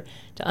together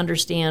to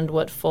understand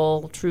what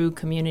full, true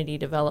community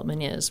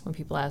development is. When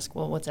people ask,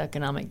 well, what's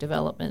economic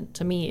development?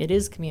 To me, it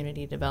is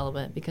community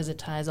development, because it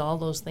ties all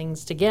those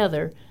things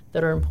together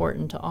that are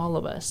important to all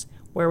of us,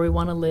 where we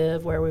want to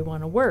live, where we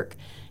want to work.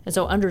 And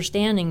so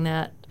understanding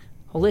that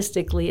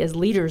holistically as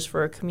leaders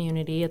for a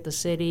community at the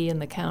city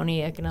and the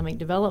county economic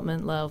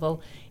development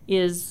level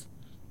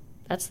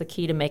that's the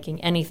key to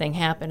making anything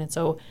happen. And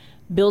so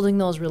building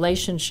those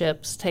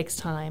relationships takes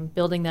time.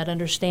 Building that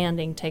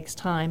understanding takes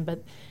time.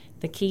 But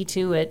the key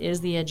to it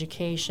is the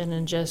education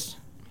and just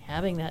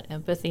having that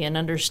empathy and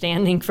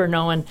understanding for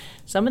knowing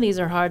some of these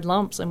are hard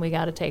lumps and we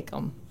got to take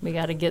them. We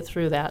got to get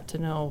through that to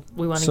know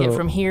we want to get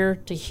from here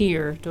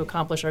to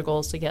accomplish our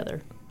goals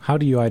together. How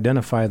do you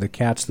identify the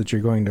cats that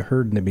you're going to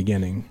herd in the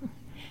beginning?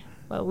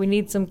 Well, we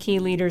need some key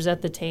leaders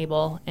at the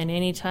table, and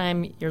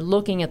anytime you're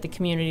looking at the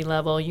community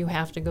level, you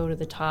have to go to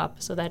the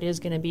top. So that is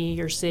going to be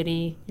your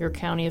city, your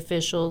county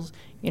officials,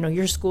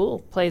 your school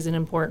plays an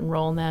important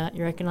role in that.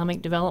 Your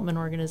economic development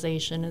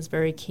organization is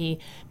very key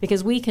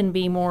because we can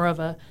be more of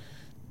a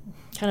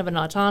kind of an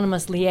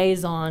autonomous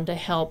liaison to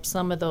help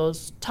some of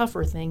those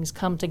tougher things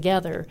come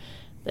together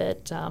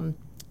that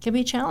can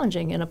be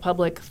challenging in a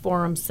public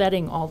forum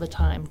setting all the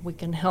time. We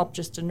can help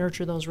just to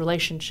nurture those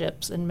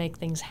relationships and make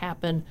things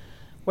happen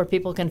where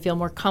people can feel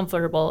more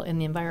comfortable in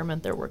the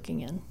environment they're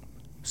working in.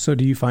 So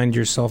do you find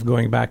yourself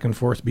going back and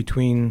forth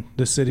between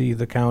the city,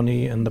 the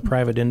county, and the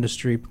private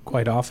industry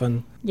quite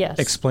often? Yes.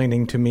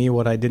 Explaining to me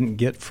what I didn't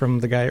get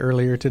from the guy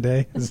earlier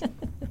today?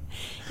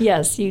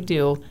 Yes, you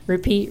do.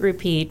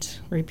 Repeat,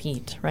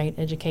 right?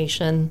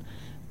 Education,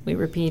 we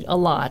repeat a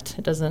lot.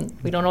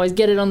 We don't always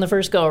get it on the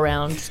first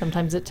go-around.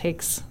 Sometimes it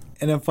takes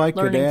And if I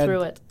could learning add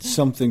through it.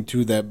 something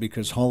to that,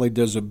 because Hollie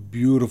does a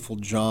beautiful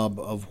job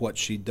of what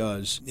she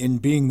does in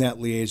being that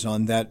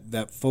liaison,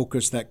 that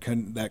focus,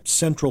 that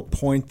central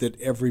point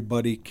that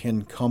everybody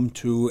can come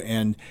to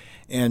and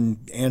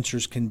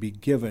answers can be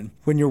given.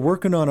 When you're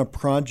working on a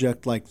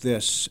project like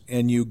this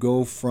and you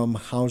go from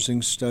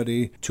housing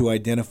study to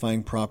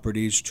identifying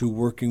properties to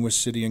working with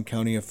city and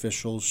county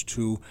officials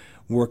to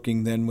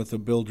working then with a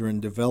builder and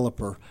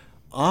developer,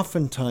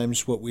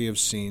 oftentimes what we have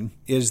seen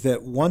is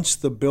that once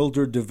the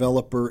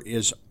builder-developer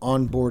is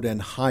on board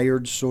and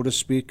hired, so to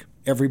speak,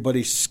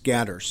 everybody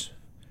scatters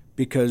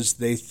because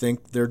they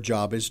think their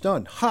job is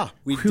done.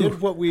 We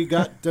did what we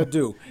got to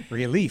do.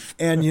 Relief.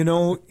 And,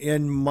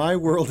 in my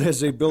world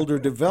as a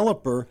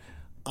builder-developer,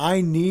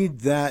 I need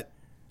that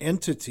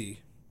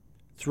entity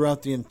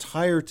throughout the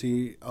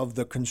entirety of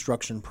the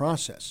construction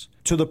process,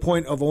 to the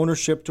point of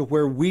ownership to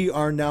where we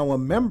are now a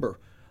member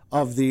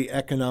of the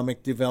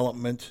economic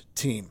development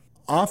team.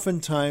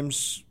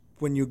 Oftentimes,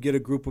 when you get a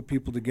group of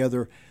people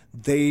together,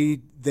 they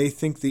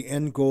think the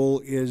end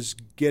goal is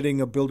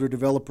getting a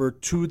builder-developer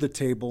to the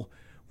table,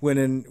 when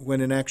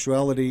in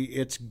actuality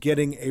it's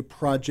getting a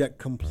project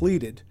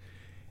completed.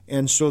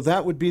 And so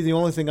that would be the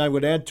only thing I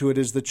would add to it,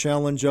 is the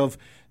challenge of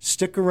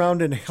stick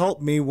around and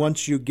help me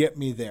once you get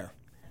me there.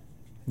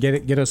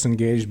 Get us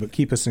engaged, but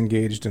keep us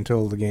engaged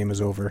until the game is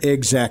over.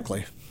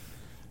 Exactly.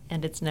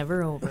 And it's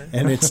never over.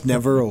 And it's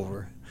never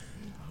over.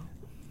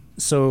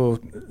 So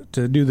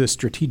to do this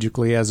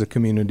strategically as a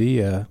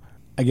community, I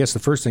guess the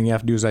first thing you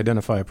have to do is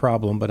identify a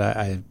problem, but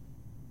I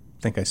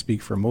think I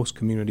speak for most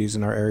communities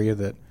in our area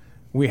that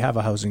we have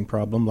a housing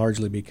problem,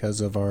 largely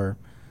because of our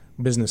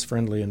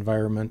business-friendly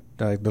environment.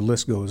 The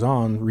list goes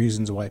on,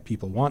 reasons why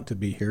people want to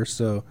be here.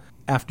 So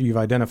after you've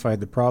identified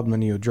the problem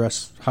and you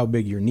address how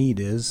big your need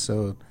is,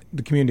 so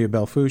the community of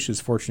Belle Fourche is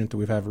fortunate that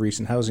we've had a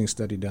recent housing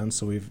study done,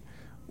 so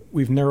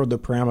we've narrowed the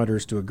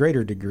parameters to a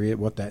greater degree at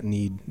what that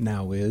need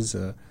now is.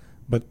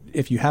 But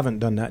if you haven't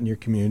done that in your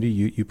community,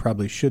 you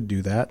probably should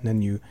do that. And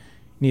then you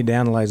need to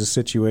analyze the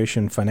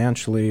situation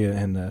financially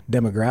and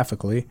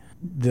demographically.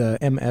 The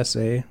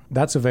MSA,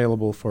 that's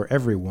available for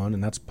everyone,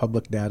 and that's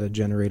public data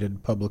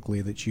generated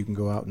publicly that you can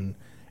go out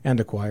and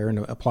acquire and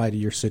apply to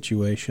your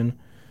situation.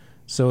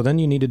 So then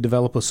you need to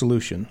develop a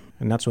solution,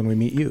 and that's when we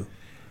meet you.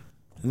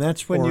 And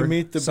that's when you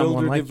meet the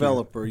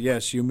builder-developer. Like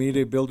yes, you meet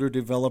a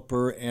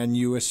builder-developer and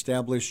you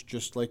establish,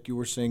 just like you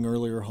were saying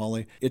earlier,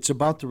 Hollie, it's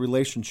about the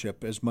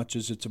relationship as much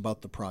as it's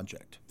about the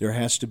project. There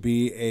has to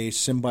be a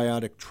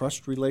symbiotic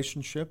trust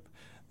relationship.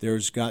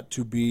 There's got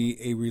to be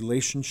a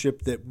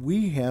relationship that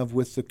we have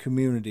with the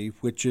community,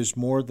 which is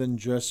more than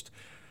just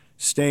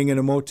staying in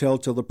a motel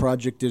till the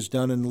project is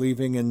done and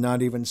leaving and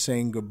not even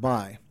saying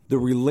goodbye. The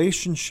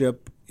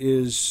relationship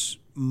is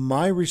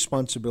my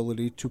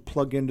responsibility to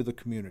plug into the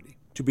community,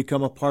 to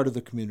become a part of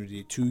the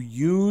community, to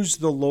use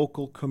the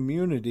local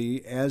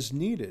community as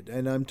needed.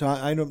 And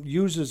I don't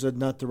use is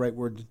not the right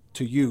word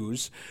to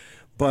use,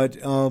 but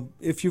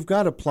if you've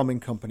got a plumbing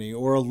company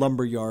or a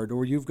lumber yard,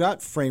 or you've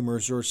got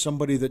framers or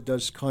somebody that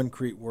does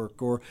concrete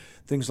work or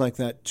things like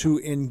that, to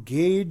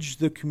engage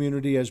the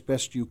community as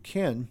best you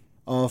can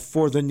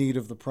for the need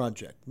of the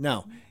project.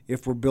 Now,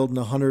 if we're building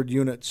 100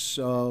 units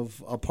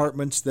of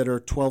apartments that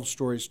are 12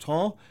 stories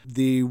tall,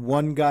 the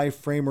one guy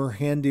framer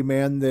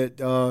handyman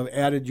that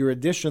added your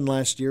addition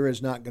last year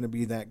is not going to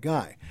be that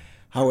guy.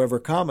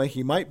 However,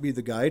 he might be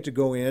the guy to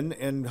go in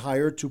and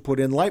hire to put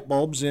in light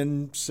bulbs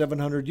in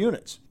 700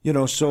 units.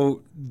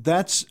 So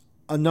that's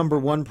a number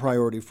one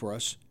priority for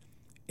us,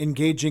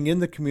 engaging in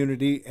the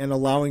community and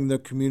allowing the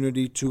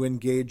community to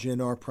engage in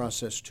our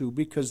process too,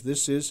 because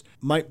this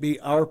might be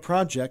our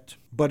project,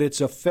 but it's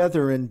a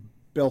feather in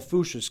Belle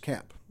Fourche's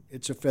cap.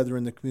 It's a feather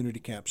in the community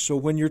cap. So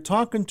when you're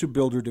talking to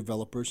builder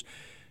developers,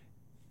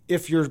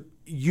 if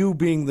you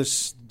being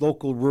this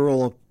local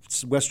rural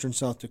Western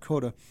South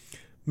Dakota,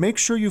 make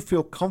sure you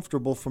feel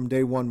comfortable from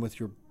day one with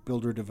your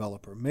builder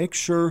developer. Make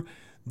sure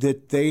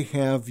that they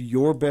have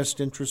your best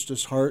interest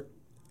at heart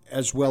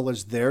as well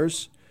as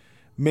theirs.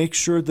 Make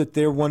sure that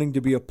they're wanting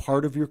to be a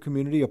part of your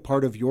community, a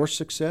part of your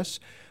success.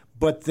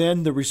 But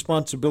then the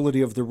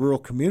responsibility of the rural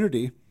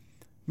community,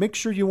 make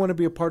sure you want to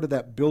be a part of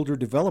that builder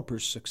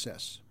developer's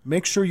success.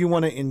 Make sure you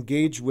want to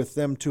engage with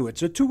them too.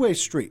 It's a two-way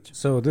street.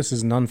 So this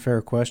is an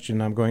unfair question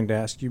I'm going to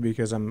ask you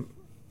because I'm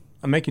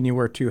making you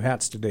wear two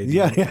hats today.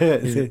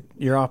 Yeah.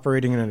 You're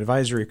operating in an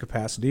advisory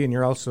capacity, and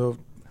you're also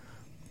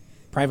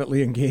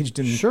privately engaged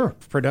in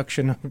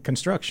production and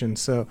construction.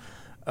 So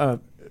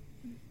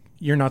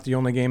you're not the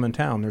only game in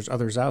town. There's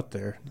others out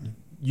there.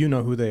 You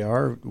know who they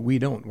are. We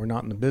don't. We're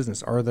not in the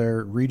business. Are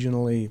there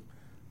regionally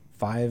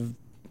 5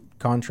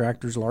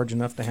 contractors large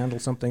enough to handle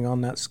something on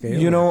that scale?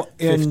 You know,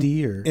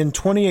 50 in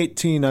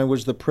 2018, I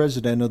was the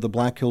president of the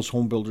Black Hills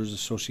Home Builders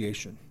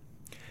Association.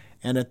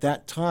 And at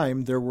that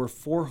time, there were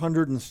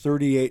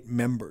 438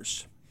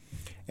 members,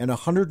 and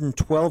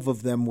 112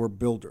 of them were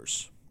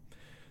builders.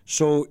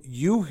 So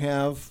you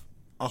have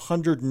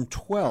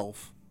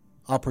 112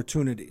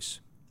 opportunities.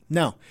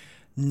 Now,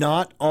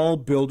 not all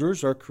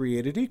builders are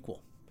created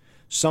equal.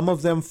 Some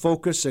of them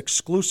focus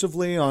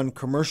exclusively on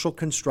commercial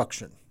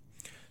construction.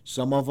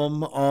 Some of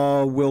them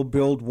will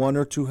build 1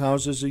 or 2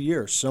 houses a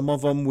year. Some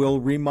of them will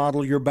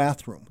remodel your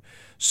bathroom.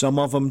 Some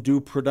of them do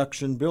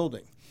production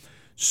building.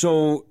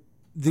 So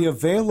the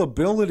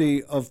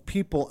availability of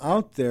people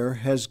out there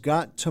has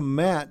got to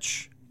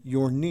match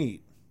your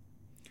need,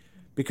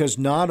 because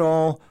not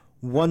all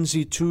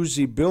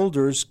onesie-twosie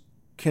builders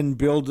can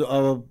build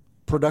a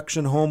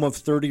production home of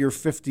 30 or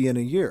 50 in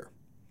a year.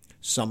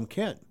 Some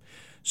can.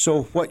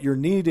 So what your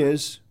need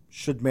is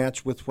should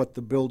match with what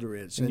the builder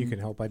is. And you can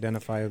help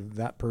identify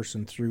that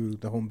person through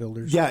the home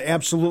builders? Yeah,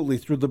 absolutely.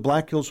 Through the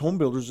Black Hills Home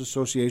Builders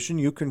Association,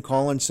 you can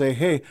call and say,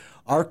 hey,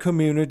 our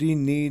community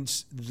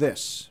needs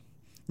this.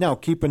 Now,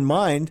 keep in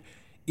mind,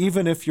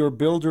 even if your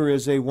builder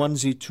is a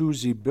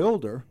onesie-twosie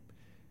builder,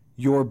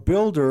 your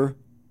builder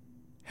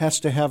has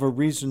to have a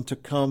reason to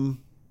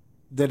come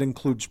that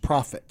includes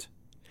profit.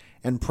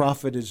 And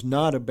profit is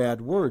not a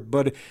bad word,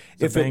 but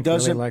if it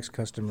doesn't, really likes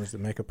customers that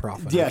make a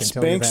profit. Yes,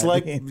 banks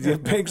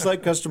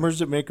like customers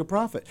that make a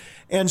profit.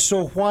 And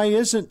so, why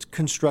isn't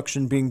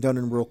construction being done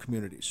in rural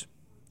communities?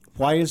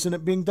 Why isn't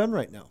it being done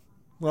right now?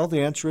 Well,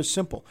 the answer is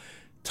simple.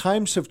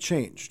 Times have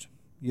changed.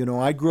 You know,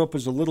 I grew up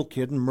as a little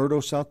kid in Murdo,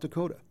 South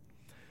Dakota.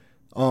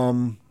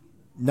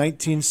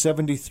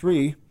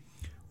 1973,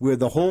 where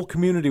the whole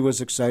community was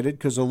excited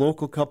because a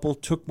local couple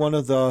took one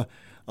of the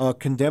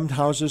condemned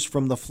houses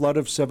from the flood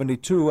of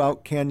 72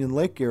 out Canyon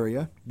Lake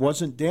area,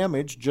 wasn't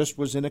damaged, just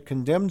was in a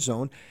condemned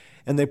zone,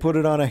 and they put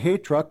it on a hay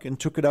truck and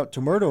took it out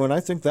to Murdo, and I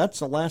think that's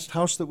the last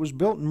house that was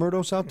built in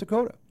Murdo, South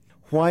Dakota.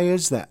 Why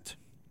is that?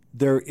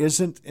 There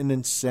isn't an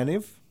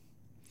incentive.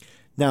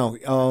 Now,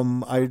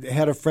 I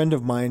had a friend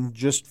of mine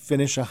just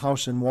finish a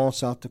house in Wall,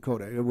 South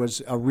Dakota. It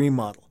was a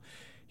remodel.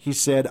 He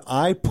said,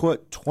 I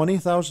put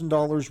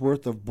 $20,000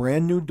 worth of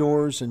brand new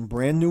doors and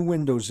brand new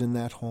windows in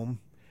that home,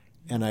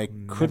 and I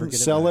couldn't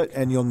sell it,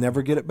 and you'll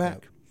never get it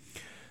back. Yep.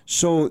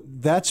 So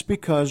that's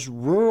because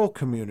rural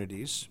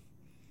communities,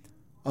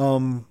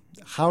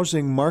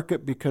 housing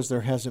market, because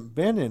there hasn't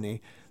been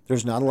any,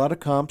 there's not a lot of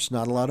comps,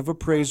 not a lot of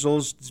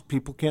appraisals.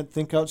 People can't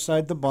think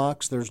outside the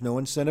box. There's no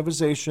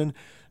incentivization.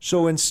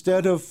 So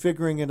instead of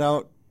figuring it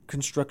out,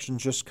 construction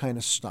just kind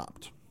of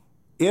stopped.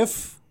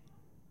 If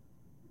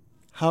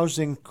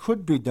housing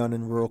could be done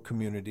in rural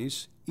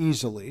communities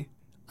easily,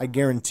 I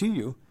guarantee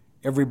you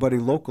everybody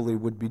locally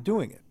would be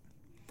doing it.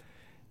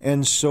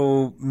 And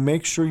so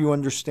make sure you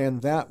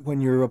understand that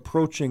when you're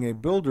approaching a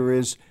builder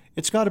is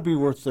it's got to be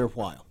worth their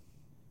while,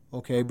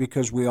 okay,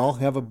 because we all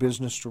have a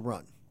business to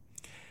run.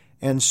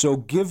 And so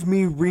give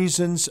me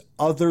reasons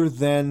other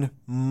than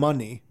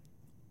money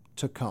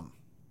to come.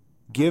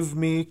 Give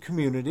me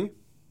community.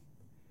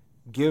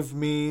 Give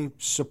me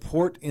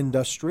support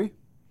industry.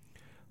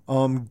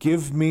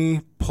 Give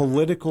me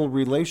political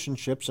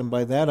relationships. And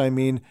by that I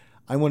mean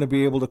I want to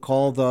be able to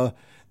call the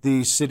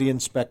city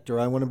inspector.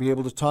 I want to be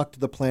able to talk to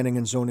the Planning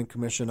and Zoning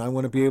Commission. I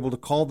want to be able to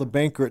call the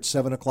banker at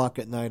 7 o'clock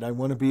at night. I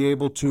want to be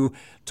able to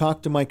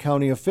talk to my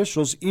county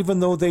officials, even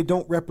though they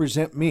don't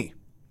represent me.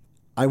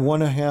 I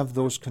want to have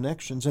those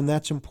connections, and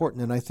that's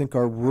important. And I think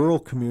our rural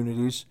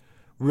communities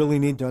really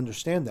need to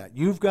understand that.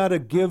 You've got to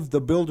give the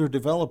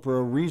builder-developer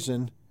a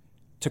reason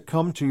to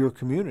come to your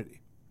community.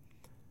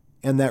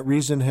 And that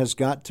reason has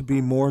got to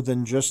be more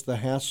than just the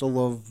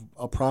hassle of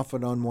a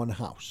profit on one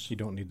house. You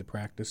don't need to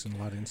practice in a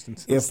lot of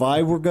instances. If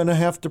I were going to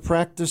have to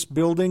practice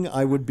building,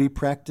 I would be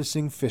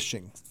practicing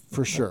fishing,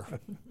 for sure.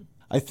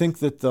 I think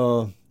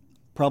that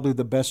probably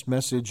the best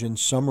message in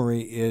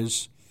summary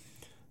is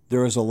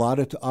there is a lot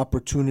of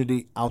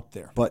opportunity out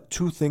there. But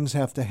 2 things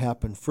have to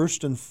happen.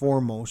 First and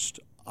foremost,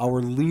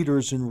 our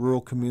leaders in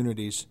rural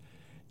communities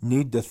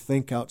need to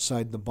think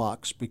outside the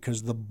box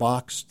because the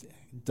box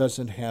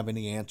doesn't have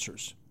any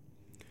answers.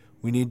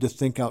 We need to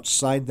think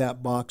outside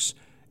that box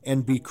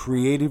and be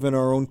creative in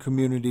our own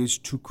communities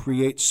to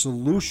create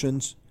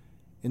solutions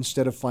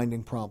instead of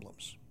finding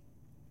problems.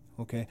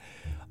 Okay?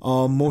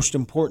 Most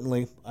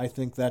importantly, I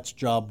think that's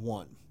job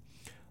one.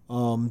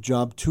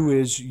 Job two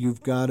is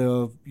you've got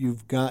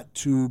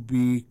to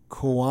be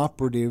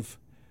cooperative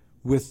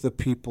with the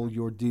people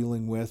you're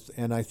dealing with,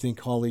 and I think,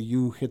 Hollie,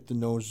 you hit the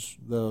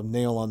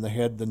nail on the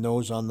head, the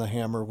nose on the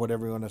hammer,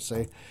 whatever you want to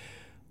say,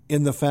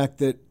 in the fact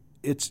that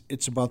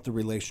it's about the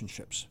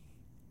relationships.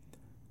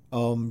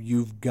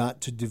 You've got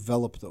to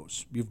develop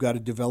those. You've got to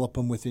develop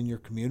them within your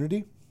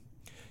community.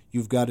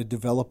 You've got to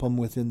develop them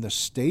within the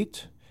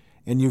state,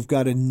 and you've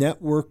got to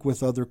network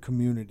with other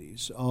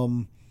communities.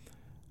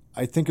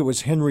 I think it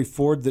was Henry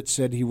Ford that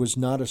said he was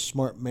not a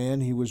smart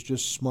man. He was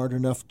just smart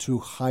enough to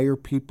hire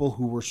people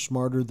who were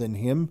smarter than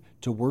him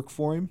to work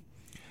for him.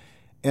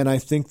 And I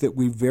think that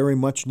we very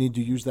much need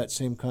to use that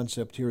same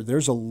concept here.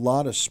 There's a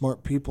lot of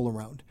smart people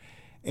around,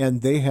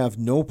 and they have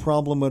no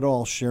problem at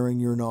all sharing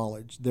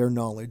their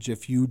knowledge,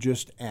 if you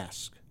just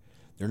ask.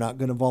 They're not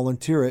going to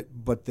volunteer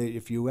it, but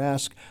if you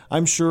ask,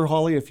 I'm sure,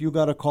 Hollie, if you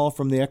got a call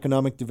from the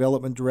Economic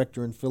Development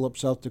Director in Phillips,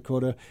 South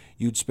Dakota,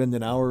 you'd spend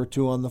an hour or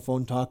two on the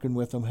phone talking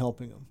with them,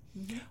 helping them.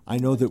 Mm-hmm. I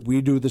know that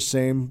we do the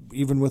same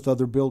even with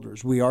other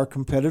builders. We are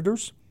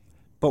competitors,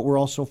 but we're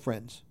also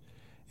friends.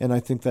 And I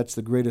think that's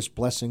the greatest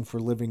blessing for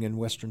living in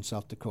western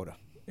South Dakota.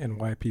 And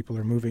why people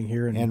are moving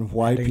here and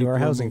why adding people to our are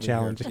housing moving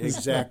challenges. Here.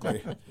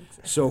 Exactly.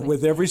 So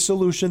with every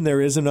solution,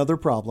 there is another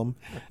problem.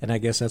 And I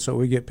guess that's what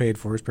we get paid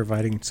for, is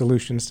providing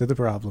solutions to the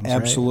problems.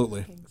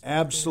 Absolutely. Right?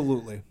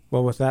 Absolutely.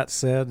 Well, with that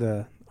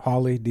said,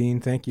 Hollie, Dean,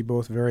 thank you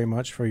both very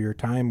much for your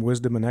time,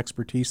 wisdom, and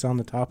expertise on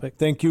the topic.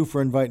 Thank you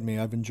for inviting me.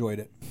 I've enjoyed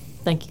it.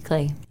 Thank you,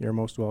 Clay. You're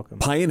most welcome.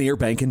 Pioneer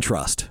Bank and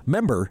Trust.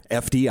 Member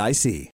FDIC.